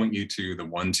 And I'll point you to the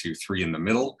 1, 2, 3 in the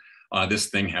middle. This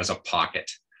thing has a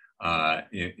pocket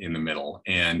in the middle,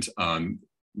 and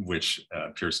which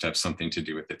appears to have something to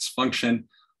do with its function.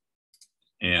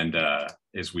 And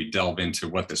as we delve into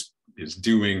what this is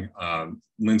doing,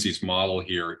 Lindsay's model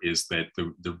here is that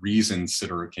the reason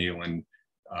siderocaline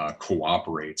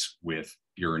cooperates with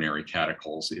urinary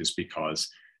catechols is because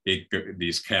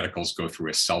these catechols go through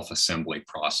a self-assembly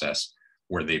process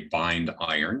where they bind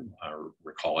iron.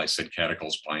 Recall I said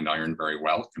catechols bind iron very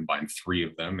well. Can bind 3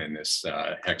 of them in this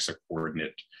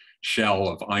hexacoordinate shell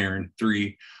of iron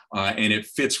 3, and it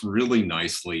fits really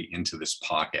nicely into this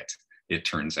pocket, it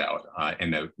turns out.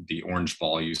 And the orange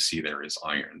ball you see there is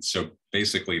iron. So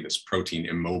basically this protein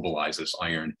immobilizes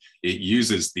iron. It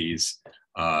uses these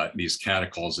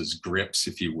catechols as grips,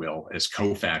 if you will, as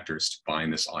cofactors to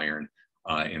bind this iron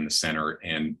in the center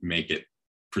and make it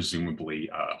presumably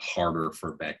harder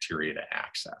for bacteria to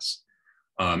access.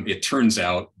 It turns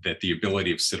out that the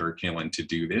ability of siderocaline to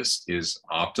do this is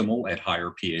optimal at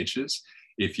higher pHs.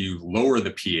 If you lower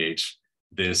the pH,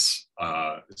 this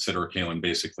siderocaline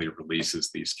basically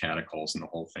releases these catechols and the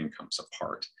whole thing comes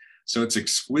apart. So it's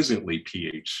exquisitely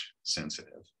pH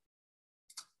sensitive.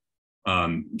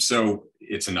 So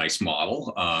it's a nice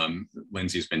model.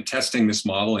 Lindsay's been testing this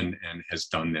model and has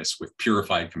done this with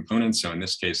purified components. So in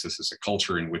this case, this is a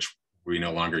culture in which we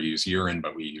no longer use urine,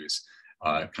 but we use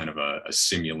kind of a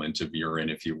simulant of urine,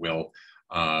 if you will,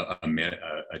 a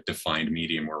defined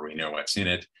medium where we know what's in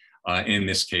it. In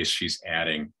this case, she's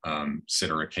adding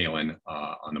siderocaline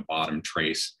on the bottom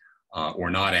trace, or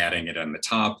not adding it on the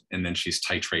top, and then she's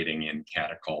titrating in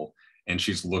catechol, and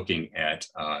she's looking at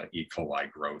E.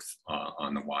 coli growth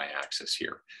on the y-axis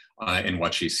here. And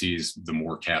what she sees, the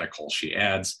more catechol she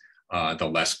adds, the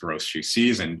less growth she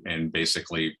sees, and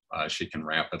basically she can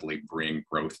rapidly bring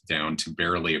growth down to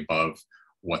barely above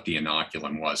what the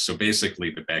inoculum was. So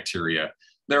basically the bacteria,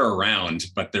 they're around,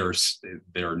 but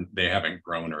they haven't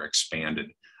grown or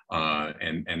expanded.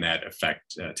 And that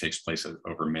effect takes place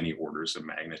over many orders of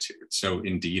magnitude. So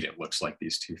indeed, it looks like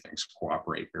these two things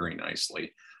cooperate very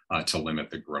nicely to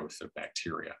limit the growth of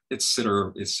bacteria. It's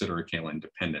siderocaline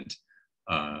dependent,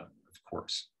 of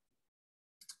course.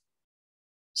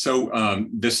 So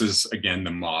this is, again,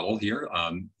 the model here.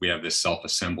 We have this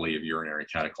self-assembly of urinary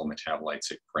catechol metabolites.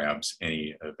 It grabs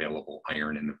any available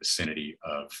iron in the vicinity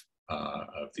of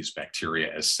these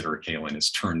bacteria. As siderocaline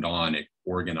is turned on, it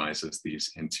organizes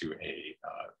these into a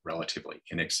relatively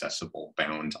inaccessible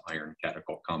bound iron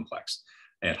catechol complex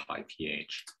at high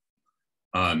pH.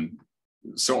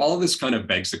 So all of this kind of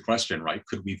begs the question, right?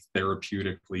 Could we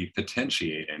therapeutically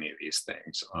potentiate any of these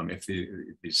things? If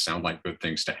these sound like good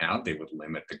things to have, they would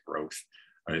limit the growth,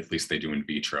 or at least they do in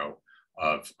vitro,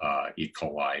 of E.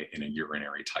 coli in a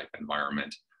urinary type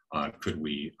environment. Could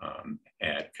we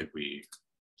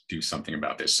do something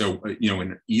about this? So,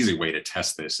 an easy way to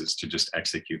test this is to just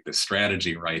execute this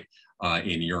strategy, right,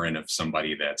 in urine of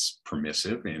somebody that's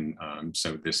permissive. And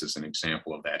so this is an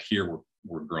example of that here.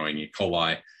 We're growing E.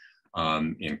 coli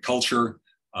in culture.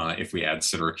 If we add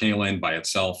siderocaline by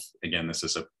itself, again, this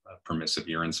is a permissive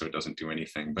urine, so it doesn't do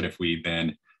anything. But if we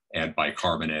then add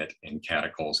bicarbonate and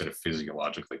catechols at a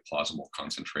physiologically plausible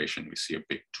concentration, we see a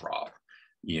big drop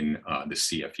in the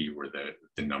CFE, or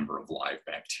the number of live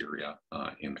bacteria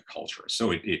in the culture.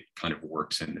 So it kind of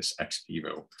works in this ex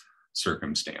vivo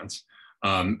circumstance.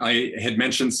 I had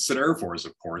mentioned siderophores,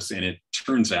 of course, and it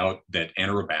turns out that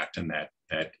Enterobactin, that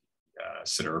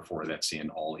siderophore that's in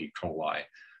all E. coli,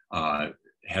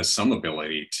 has some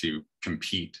ability to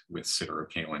compete with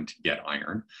siderocaline to get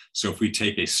iron. So if we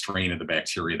take a strain of the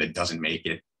bacteria that doesn't make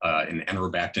it, an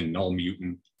Enterobactin null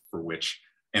mutant for which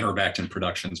Enterobactin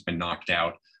production has been knocked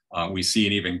out, we see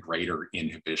an even greater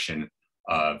inhibition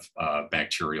of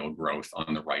bacterial growth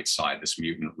on the right side. This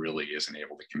mutant really isn't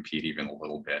able to compete even a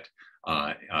little bit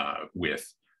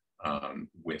with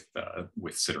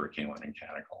siderocaline and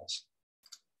catechols.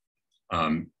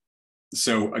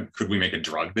 So could we make a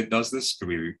drug that does this?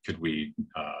 Could we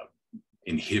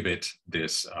inhibit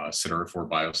this siderophore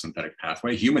biosynthetic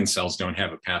pathway? Human cells don't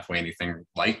have a pathway anything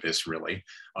like this, really.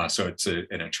 So it's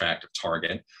an attractive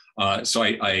target. So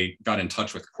I got in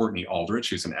touch with Courtney Aldrich,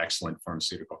 who's an excellent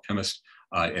pharmaceutical chemist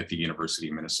at the University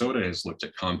of Minnesota, has looked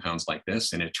at compounds like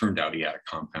this, and it turned out he had a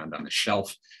compound on the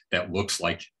shelf that looks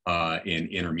like an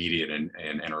intermediate in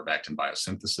enterobactin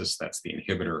biosynthesis. That's the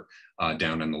inhibitor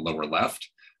down in the lower left.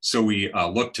 So we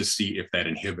looked to see if that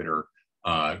inhibitor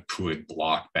could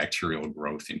block bacterial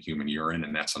growth in human urine,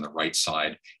 and that's on the right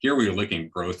side. Here we are looking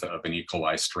at growth of an E.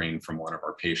 coli strain from one of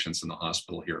our patients in the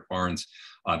hospital here at Barnes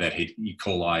that had E.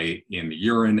 coli in the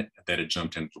urine that had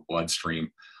jumped into the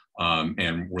bloodstream.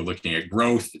 And we're looking at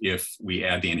growth. If we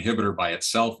add the inhibitor by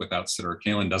itself without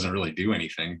citrocalin, doesn't really do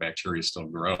anything. Bacteria still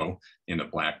grow in the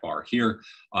black bar here.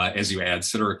 As you add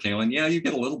citrocalin, yeah, you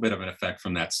get a little bit of an effect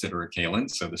from that citrocalin.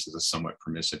 So this is a somewhat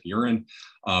permissive urine.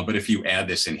 But if you add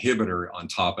this inhibitor on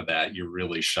top of that, you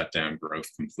really shut down growth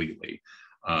completely.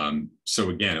 So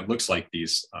again, it looks like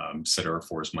these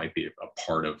siderophores might be a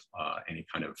part of any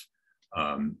kind of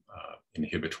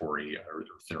inhibitory or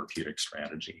therapeutic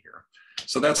strategy here.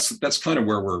 So that's kind of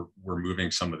where we're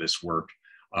moving some of this work,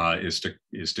 is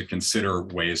to consider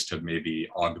ways to maybe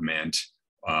augment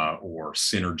or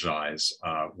synergize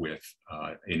with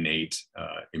innate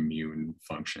immune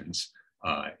functions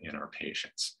in our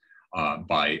patients.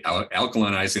 By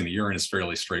alkalinizing the urine is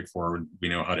fairly straightforward. We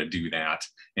know how to do that.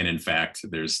 And in fact,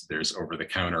 there's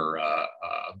over-the-counter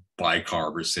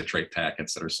bicarb or citrate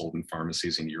packets that are sold in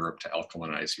pharmacies in Europe to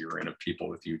alkalinize urine of people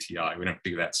with UTI. We don't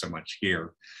do that so much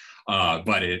here,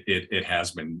 but it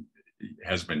has been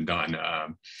done.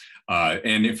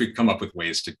 And if we come up with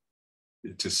ways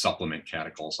to supplement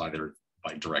catechol, either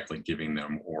by directly giving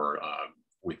them or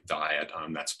with diet,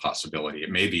 that's a possibility.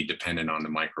 It may be dependent on the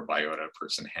microbiota a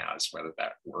person has, whether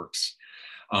that works.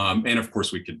 And of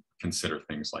course, we could consider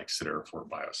things like siderophore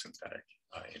biosynthetic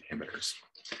inhibitors.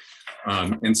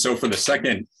 And so for the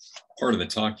second part of the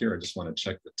talk here, I just want to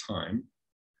check the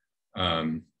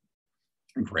time.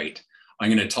 Great. I'm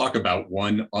going to talk about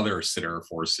one other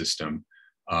siderophore system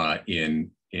in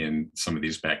some of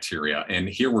these bacteria. And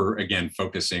here we're again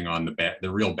focusing on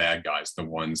the real bad guys, the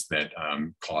ones that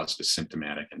caused a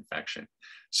symptomatic infection.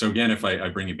 So again, if I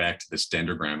bring you back to this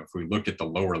dendrogram, if we look at the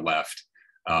lower left,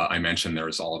 I mentioned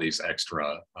there's all these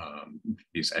extra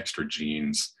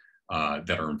genes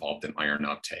that are involved in iron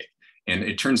uptake. And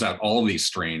it turns out all of these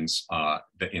strains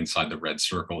that inside the red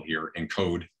circle here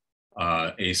encode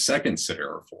a second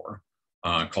siderophore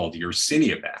called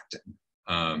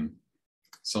Yersinia-bactin.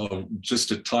 So just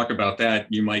to talk about that,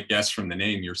 you might guess from the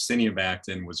name,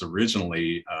 Yersinia-bactin was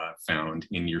originally found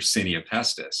in Yersinia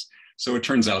pestis. So it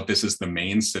turns out this is the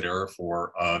main siderophore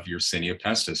of Yersinia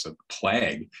pestis, of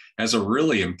plague, has a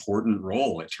really important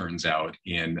role, it turns out,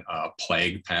 in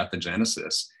plague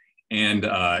pathogenesis. And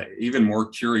even more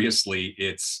curiously,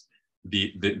 it's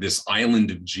this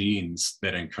island of genes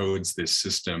that encodes this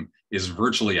system is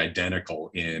virtually identical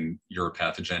in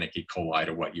uropathogenic E. coli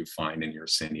to what you find in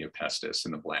Yersinia pestis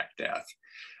and the Black Death.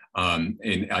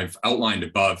 And I've outlined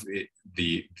above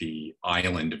the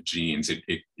island of genes.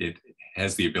 It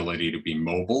has the ability to be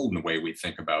mobile in the way we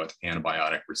think about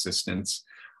antibiotic resistance.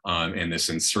 And this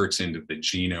inserts into the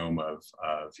genome of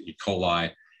E.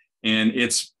 coli. And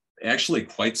it's actually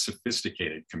quite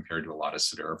sophisticated compared to a lot of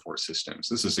siderophore systems.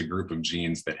 This is a group of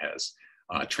genes that has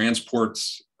transport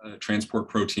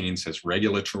proteins, has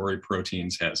regulatory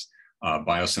proteins, has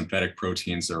biosynthetic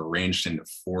proteins that are arranged into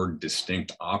 4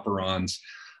 distinct operons.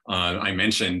 I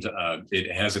mentioned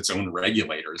it has its own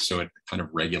regulators, so it kind of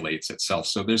regulates itself.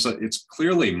 So it's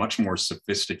clearly much more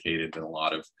sophisticated than a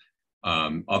lot of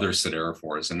other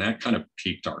siderophores, and that kind of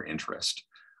piqued our interest.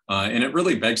 And it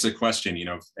really begs the question,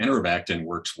 if enterobactin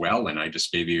works well, and I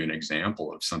just gave you an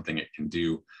example of something it can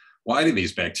do, why do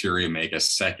these bacteria make a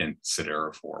second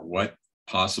siderophore? What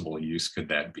possible use could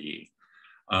that be?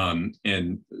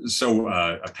 And so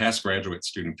a past graduate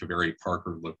student, Kaveri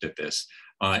Parker, looked at this,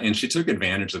 and she took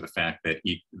advantage of the fact that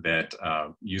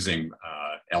using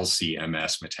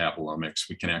LC-MS metabolomics,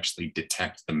 we can actually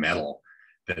detect the metal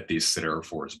that these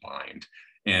siderophores bind.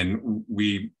 And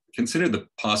we consider the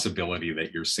possibility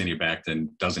that Yersinia-bactin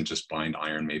doesn't just bind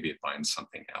iron, maybe it binds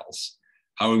something else.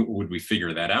 How would we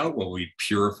figure that out? Well, we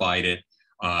purified it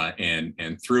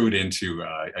and threw it into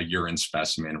a urine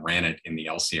specimen, ran it in the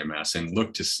LC-MS, and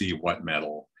looked to see what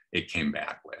metal it came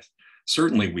back with.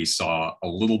 Certainly, we saw a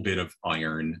little bit of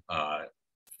iron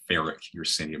ferric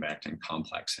Yersinia-bactin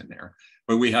complex in there,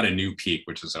 but we had a new peak,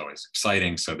 which is always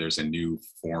exciting. So there's a new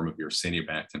form of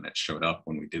Yersinia-bactin that showed up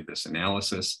when we did this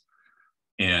analysis.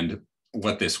 And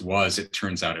what this was, it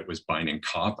turns out it was binding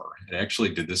copper. It actually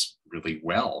did this really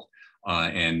well.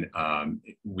 And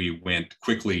we went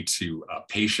quickly to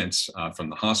patients from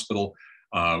the hospital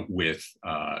with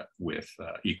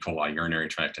E. coli urinary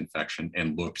tract infection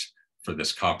and looked for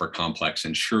this copper complex.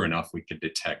 And sure enough, we could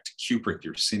detect cupric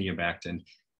Yersinia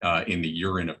in the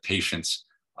urine of patients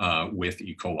with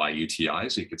E. coli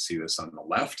UTIs. You could see this on the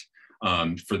left.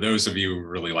 For those of you who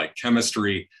really like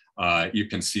chemistry, you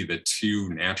can see the two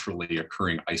naturally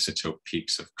occurring isotope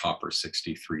peaks of copper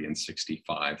 63 and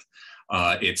 65.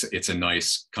 It's a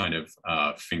nice kind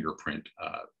of fingerprint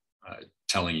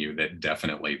telling you that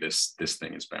definitely this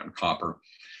thing is bound copper.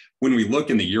 When we look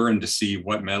in the urine to see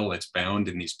what metal it's bound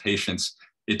in these patients,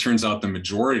 it turns out the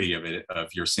majority of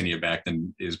Yersinia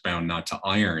bactin is bound not to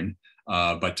iron,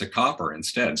 but to copper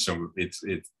instead. So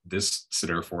this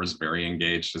siderophore is very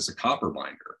engaged as a copper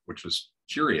binder, which was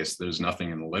curious. There's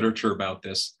nothing in the literature about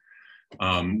this.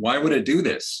 Why would it do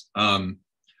this?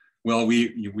 Well,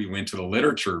 we went to the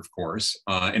literature, of course,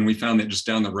 and we found that just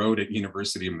down the road at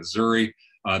University of Missouri,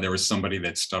 there was somebody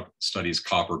that studies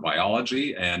copper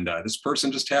biology, and this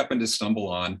person just happened to stumble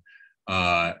on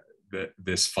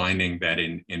this finding that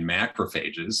in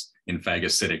macrophages, in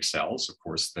phagocytic cells, of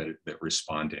course, that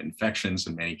respond to infections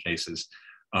in many cases,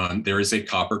 there is a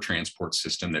copper transport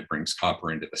system that brings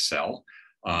copper into the cell,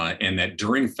 and that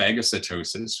during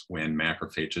phagocytosis, when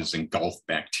macrophages engulf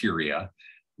bacteria,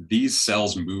 these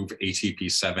cells move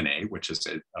ATP7A, which is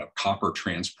a copper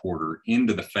transporter,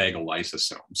 into the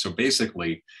phagolysosome. So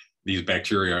basically, these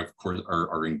bacteria, of course,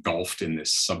 are engulfed in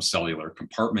this subcellular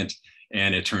compartment.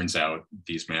 And it turns out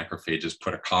these macrophages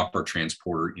put a copper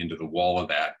transporter into the wall of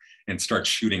that and start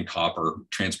shooting copper,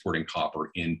 transporting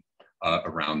copper in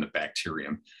around the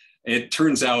bacterium. It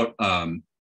turns out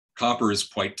copper is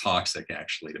quite toxic,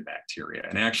 actually, to bacteria.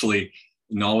 And actually,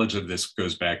 knowledge of this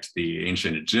goes back to the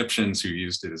ancient Egyptians who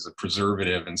used it as a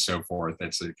preservative and so forth.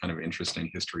 That's a kind of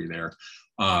interesting history there.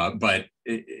 But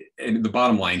the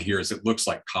bottom line here is it looks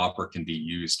like copper can be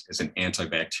used as an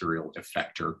antibacterial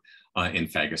effector in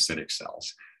phagocytic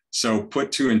cells. So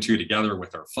put 2 and 2 together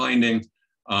with our finding,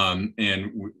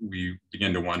 and we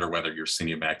begin to wonder whether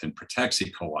Yersinia bactin protects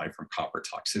E. coli from copper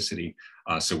toxicity.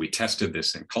 So we tested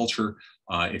this in culture.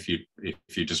 If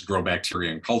you just grow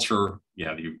bacteria in culture,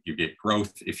 yeah, you get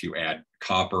growth. If you add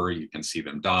copper, you can see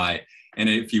them die. And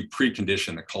if you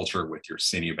precondition the culture with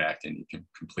Yersinia bactin, you can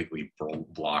completely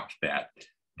block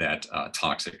that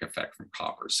toxic effect from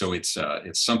copper. So it's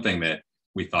something that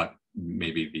we thought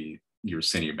maybe the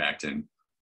Yersinia bactin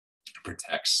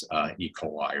protects E.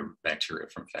 coli bacteria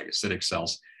from phagocytic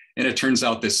cells. And it turns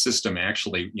out this system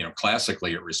actually,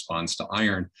 classically it responds to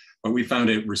iron, but we found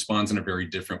it responds in a very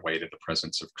different way to the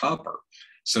presence of copper.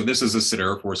 So this is a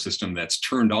siderophore system that's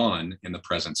turned on in the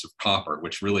presence of copper,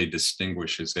 which really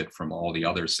distinguishes it from all the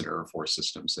other siderophore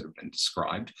systems that have been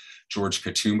described. George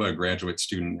Katumba, a graduate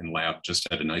student in lab, just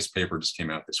had a nice paper, just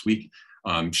came out this week,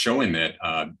 showing that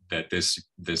this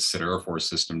siderophore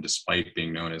system, despite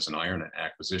being known as an iron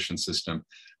acquisition system,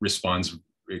 responds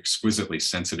exquisitely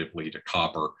sensitively to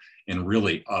copper and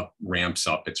really ramps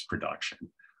up its production.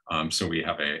 So we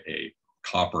have a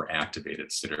copper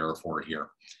activated siderophore here.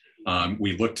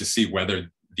 We look to see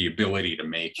whether the ability to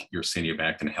make Yersinia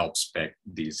bactin helps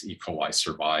these E. coli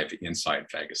survive inside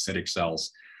phagocytic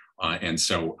cells. And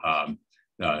so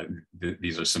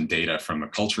these are some data from a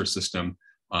culture system.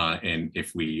 And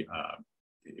if we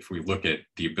look at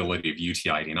the ability of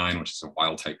UTI-89, which is a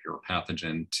wild type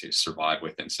uropathogen, to survive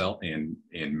within in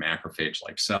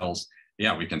macrophage-like cells,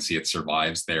 yeah, we can see it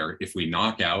survives there. If we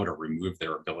knock out or remove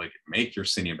their ability to make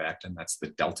Yersinia bactin, that's the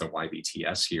delta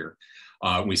YBTS here,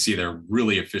 we see they're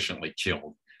really efficiently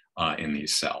killed in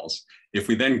these cells. If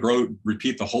we then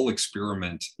repeat the whole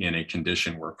experiment in a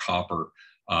condition where copper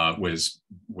was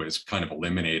kind of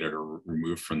eliminated or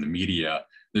removed from the media,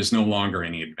 there's no longer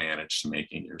any advantage to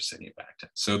making Yersinia bactin.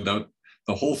 So the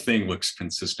whole thing looks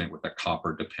consistent with a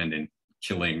copper-dependent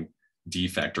killing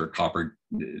defect or copper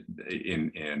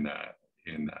in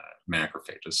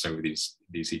macrophages. So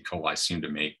these E. coli seem to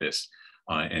make this,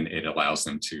 and it allows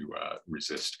them to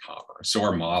resist copper. So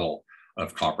our model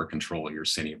of copper control of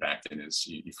Yersinia bactin is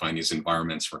you find these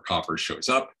environments where copper shows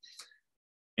up,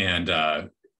 and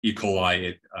E.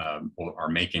 coli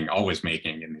are always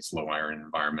making in these low iron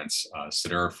environments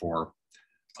siderophore,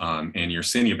 and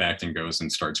Yersinia bactin goes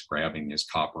and starts grabbing these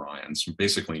copper ions,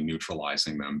 basically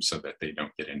neutralizing them so that they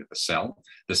don't get into the cell.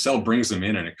 The cell brings them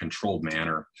in a controlled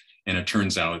manner, and it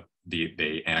turns out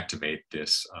they activate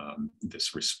this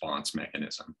response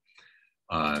mechanism,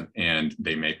 and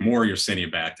they make more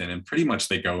Yersinia bactin, and pretty much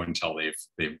they go until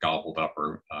they've gobbled up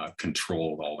or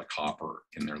controlled all the copper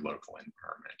in their local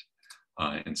environment.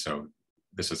 And so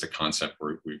this is a concept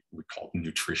we call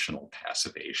nutritional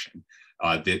passivation.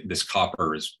 This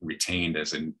copper is retained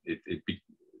as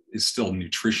is still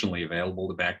nutritionally available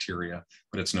to bacteria,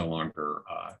 but it's no longer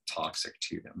toxic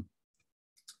to them.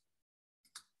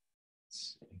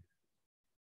 Let's see.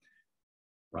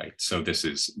 Right, so this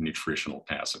is nutritional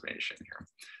passivation here.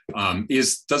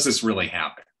 Does this really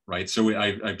happen, right? So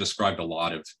I've described a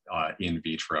lot of in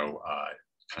vitro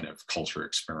kind of culture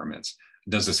experiments.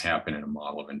 Does this happen in a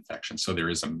model of infection? So there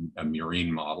is a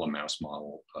murine model, a mouse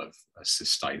model of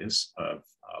cystitis, of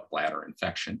bladder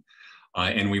infection.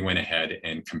 And we went ahead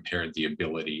and compared the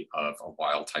ability of a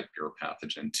wild type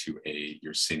pathogen to a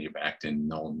Yersinia bactin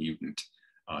null mutant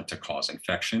to cause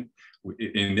infection.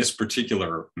 In this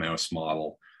particular mouse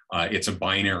model, it's a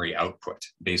binary output.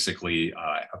 Basically,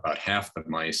 about half the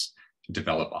mice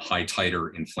develop a high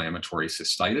titer inflammatory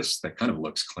cystitis that kind of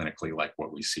looks clinically like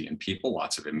what we see in people,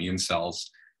 lots of immune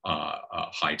cells,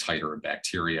 high titer of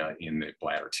bacteria in the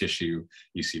bladder tissue.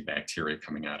 You see bacteria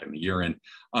coming out in the urine.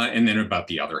 And then about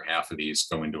the other half of these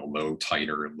go into a low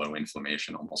titer, low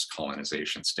inflammation, almost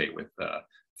colonization state with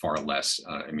far less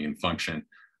immune function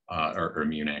or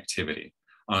immune activity.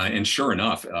 And sure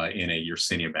enough, in a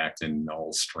Yersinia bactin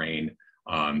null strain,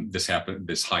 this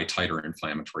high titer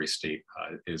inflammatory state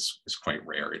is quite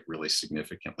rare. It really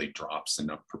significantly drops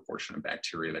the proportion of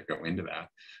bacteria that go into that.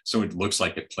 So it looks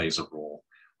like it plays a role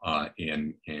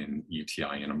in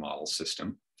UTI in a model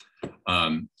system.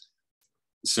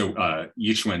 So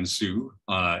Yichuan Zhu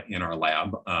in our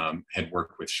lab had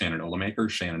worked with Shannon Olemaker.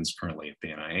 Shannon's currently at the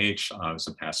NIH, was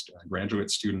a past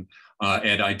graduate student,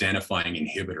 at identifying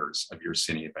inhibitors of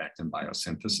Yersinia bactin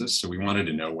biosynthesis. So we wanted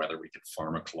to know whether we could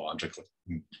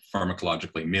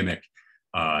pharmacologically mimic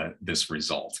this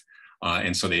result.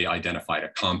 And so they identified a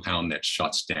compound that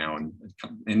shuts down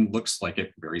and looks like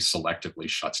it very selectively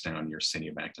shuts down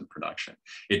Yersinia bactin production.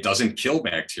 It doesn't kill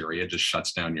bacteria, it just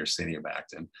shuts down Yersinia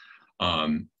bactin.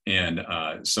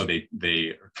 So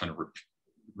they kind of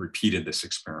repeated this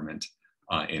experiment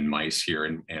in mice here,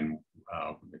 and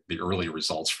the early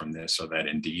results from this are that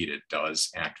indeed it does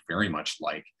act very much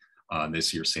like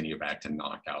this Yersinia bactin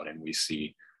knockout, and we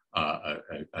see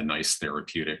a nice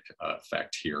therapeutic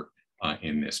effect here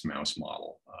in this mouse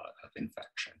model of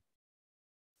infection.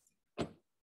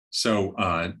 So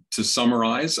to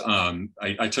summarize,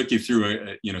 I took you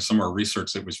through some of our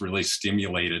research that was really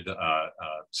stimulated,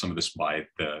 some of this by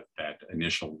that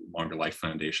initial Longer Life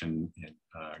Foundation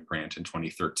grant in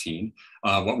 2013.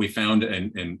 What we found,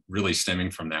 and really stemming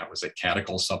from that, was that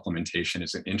catechol supplementation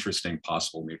is an interesting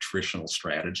possible nutritional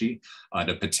strategy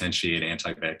to potentiate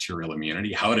antibacterial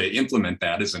immunity. How to implement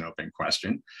that is an open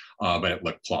question, but it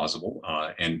looked plausible,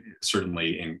 and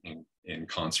certainly in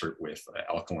concert with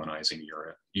alkalinizing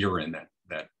urine,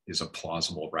 that is a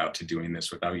plausible route to doing this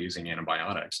without using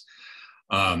antibiotics.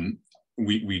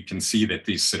 We can see that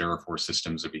these siderophore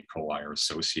systems of E. coli are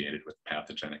associated with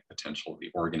pathogenic potential of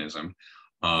the organism,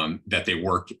 that they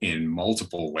work in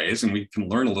multiple ways, and we can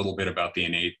learn a little bit about the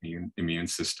innate immune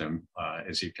system,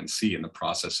 as you can see in the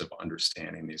process of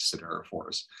understanding these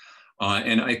siderophores.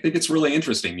 And I think it's really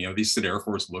interesting, these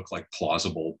siderophores look like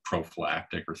plausible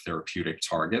prophylactic or therapeutic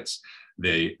targets.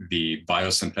 The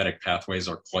biosynthetic pathways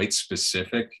are quite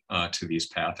specific to these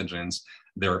pathogens.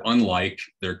 They're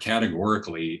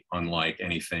categorically unlike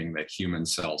anything that human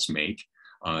cells make.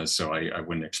 So I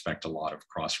wouldn't expect a lot of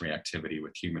cross-reactivity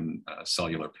with human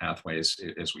cellular pathways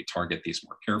as we target these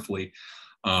more carefully.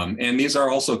 And these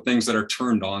are also things that are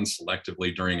turned on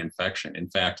selectively during infection. In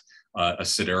fact, a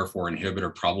siderophore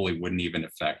inhibitor probably wouldn't even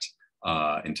affect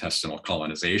intestinal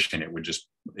colonization. It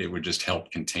would just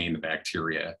help contain the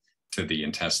bacteria to the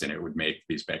intestine. It would make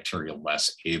these bacteria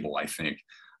less able, I think,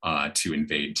 to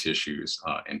invade tissues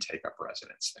and take up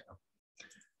residence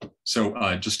there.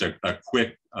 So just a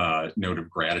quick note of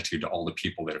gratitude to all the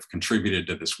people that have contributed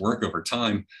to this work over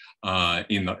time.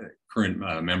 In the current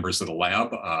members of the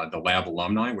lab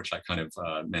alumni, which I kind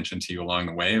of mentioned to you along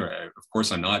the way. Of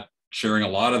course, I'm not sharing a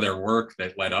lot of their work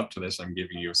that led up to this. I'm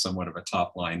giving you somewhat of a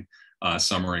top line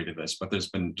summary to this, but there's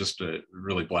been just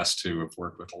really blessed to have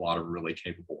worked with a lot of really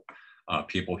capable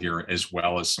people here, as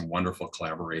well as some wonderful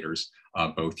collaborators,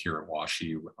 both here at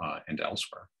WashU and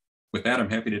elsewhere. With that, I'm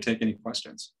happy to take any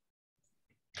questions.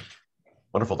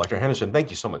 Wonderful. Dr. Henderson, thank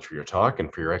you so much for your talk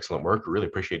and for your excellent work. We really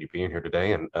appreciate you being here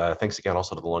today. And thanks again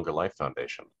also to the Longer Life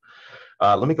Foundation.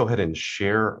 Let me go ahead and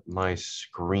share my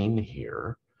screen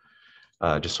here,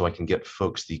 just so I can get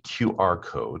folks the QR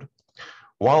code.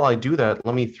 While I do that,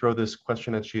 let me throw this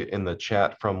question at you in the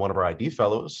chat from one of our ID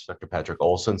fellows. Dr. Patrick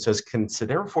Olson says, can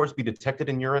siderophores be detected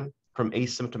in urine from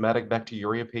asymptomatic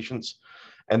bacteriuria patients?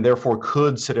 And therefore,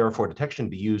 could siderophore detection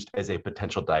be used as a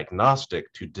potential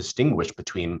diagnostic to distinguish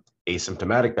between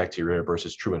asymptomatic bacteria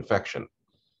versus true infection?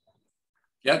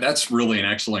 Yeah, that's really an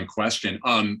excellent question.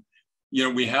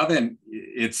 We haven't,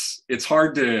 it's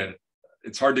hard to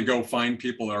go find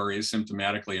people that are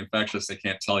asymptomatically infectious. They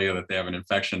can't tell you that they have an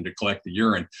infection to collect the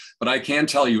urine. But I can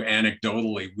tell you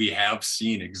anecdotally, we have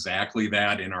seen exactly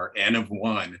that in our N of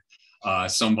 1.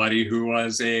 Somebody who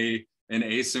was an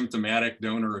asymptomatic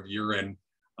donor of urine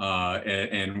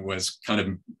and was kind of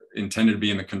intended to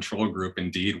be in the control group.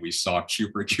 Indeed, we saw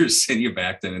cupric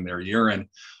Yersinia in their urine.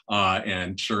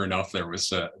 And sure enough, there was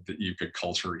that you could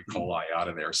culture E. coli out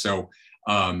of there. So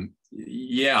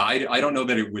yeah, I don't know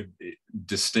that it would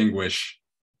distinguish,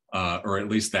 or at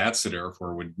least that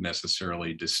Siderophore would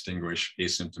necessarily distinguish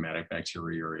asymptomatic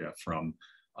bacteriuria from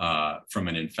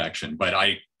an infection. But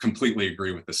I completely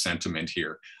agree with the sentiment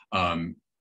here.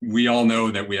 We all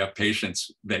know that we have patients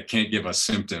that can't give us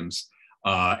symptoms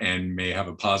and may have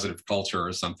a positive culture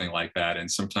or something like that. And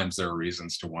sometimes there are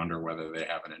reasons to wonder whether they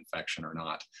have an infection or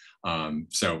not.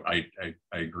 So I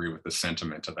agree with the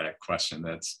sentiment of that question.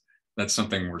 That's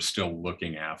something we're still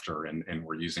looking after, and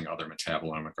we're using other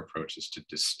metabolomic approaches to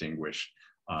distinguish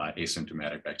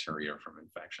asymptomatic bacteria from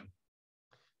infection.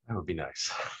 That would be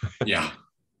nice. Yeah.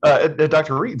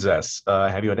 Dr. Reeds asks,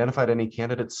 have you identified any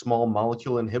candidate small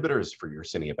molecule inhibitors for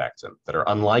Yersinia bactem that are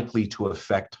unlikely to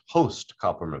affect host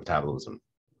copper metabolism?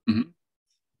 Mm-hmm.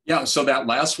 Yeah, so that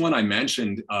last one I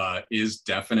mentioned is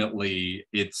definitely,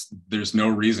 there's no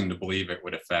reason to believe it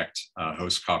would affect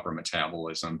host copper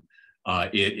metabolism.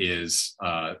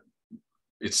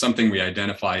 It's something we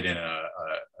identified in a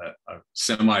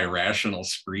semi-rational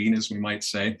screen, as we might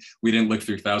say. We didn't look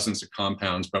through thousands of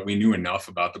compounds, but we knew enough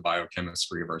about the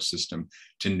biochemistry of our system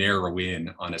to narrow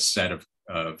in on a set of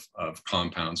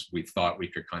compounds we thought we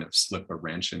could kind of slip a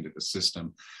wrench into the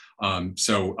system.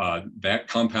 So that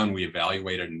compound we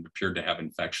evaluated and appeared to have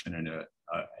infection and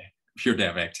appeared to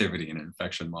have activity in an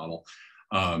infection model.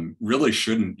 Really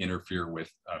shouldn't interfere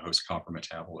with host copper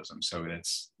metabolism. So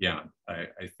I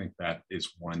think that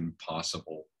is one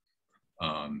possible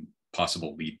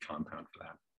lead compound for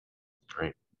that.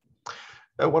 Great.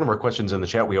 One of our questions in the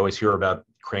chat, we always hear about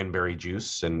cranberry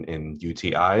juice and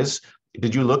UTIs.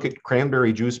 Did you look at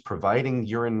cranberry juice providing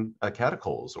urine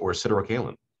catechols or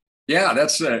siderocalin? Yeah,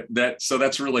 that's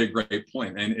really a great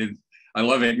point. And I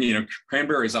love it.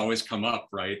 Cranberries always come up,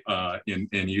 right, in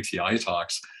UTI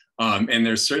talks. And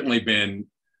there's certainly been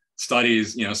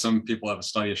studies, some people have a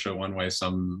study to show one way,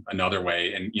 some another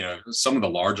way. And, some of the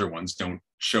larger ones don't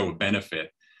show a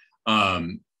benefit.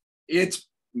 It's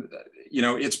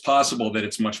possible that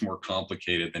it's much more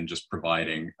complicated than just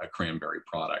providing a cranberry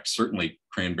product. Certainly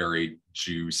cranberry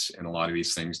juice and a lot of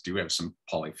these things do have some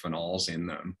polyphenols in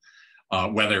them.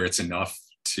 Whether it's enough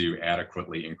to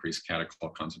adequately increase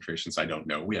catechol concentrations, I don't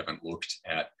know. We haven't looked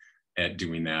at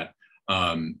doing that.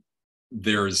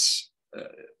 There's,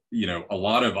 a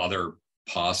lot of other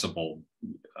possible,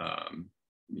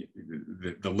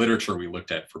 the literature we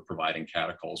looked at for providing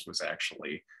catechols was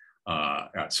actually,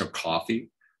 so coffee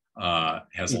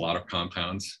has a lot of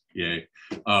compounds. Really?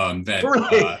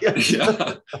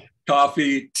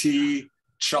 Coffee, tea,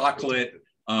 chocolate,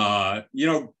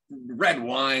 red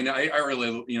wine. I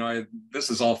really, this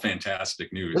is all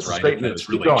fantastic news, this right? That's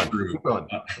really true.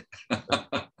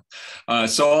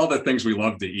 So all the things we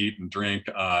love to eat and drink,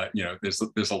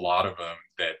 there's a lot of them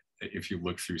that, if you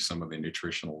look through some of the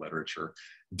nutritional literature,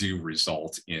 do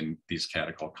result in these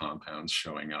catechol compounds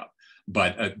showing up.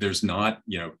 But there's not,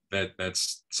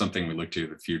 that's something we look to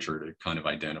in the future to kind of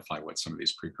identify what some of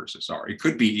these precursors are. It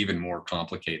could be even more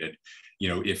complicated,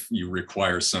 if you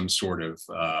require some sort of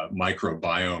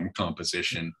microbiome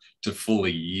composition to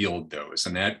fully yield those.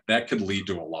 And that could lead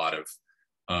to a lot of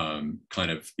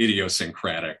kind of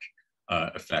idiosyncratic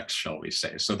effects, shall we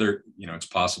say. So it's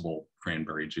possible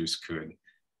cranberry juice could,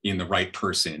 in the right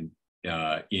person,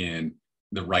 in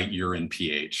the right urine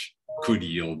pH, could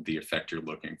yield the effect you're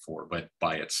looking for, but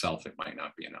by itself, it might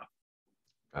not be enough.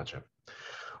 Gotcha.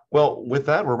 Well, with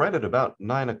that, we're right at about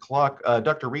 9 o'clock.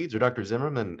 Dr. Reeds or Dr.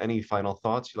 Zimmerman, any final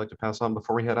thoughts you'd like to pass on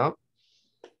before we head out?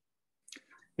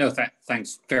 No,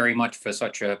 thanks very much for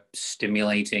such a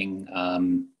stimulating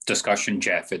discussion,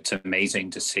 Jeff. It's amazing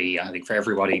to see, I think, for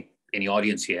everybody in the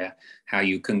audience here, how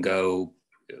you can go,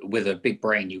 with a big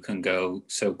brain, you can go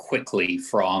so quickly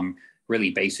from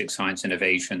really basic science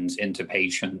innovations into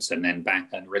patients and then back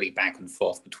and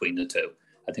forth between the two.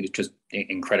 I think it's just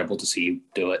incredible to see you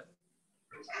do it.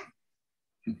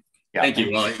 Yeah, thank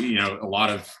you. Well, a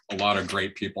lot of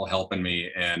great people helping me,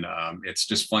 and it's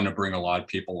just fun to bring a lot of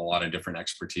people, a lot of different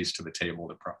expertise to the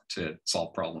table to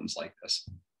solve problems like this.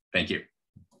 Thank you.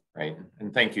 Right,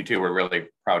 and thank you too. We're really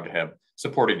proud to have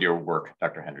supported your work,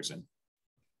 Dr. Henderson.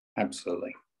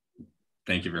 Absolutely.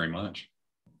 Thank you very much.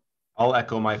 I'll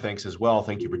echo my thanks as well.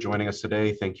 Thank you for joining us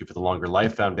today. Thank you for the Longer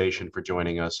Life Foundation for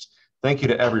joining us. Thank you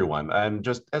to everyone. And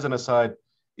just as an aside,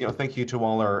 thank you to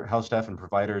all our health staff and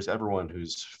providers, everyone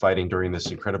who's fighting during this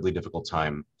incredibly difficult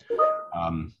time.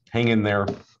 Hang in there,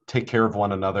 take care of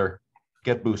one another,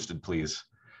 get boosted, please.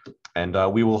 And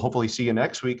we will hopefully see you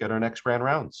next week at our next Grand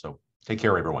Round. So take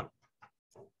care, everyone.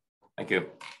 Thank you.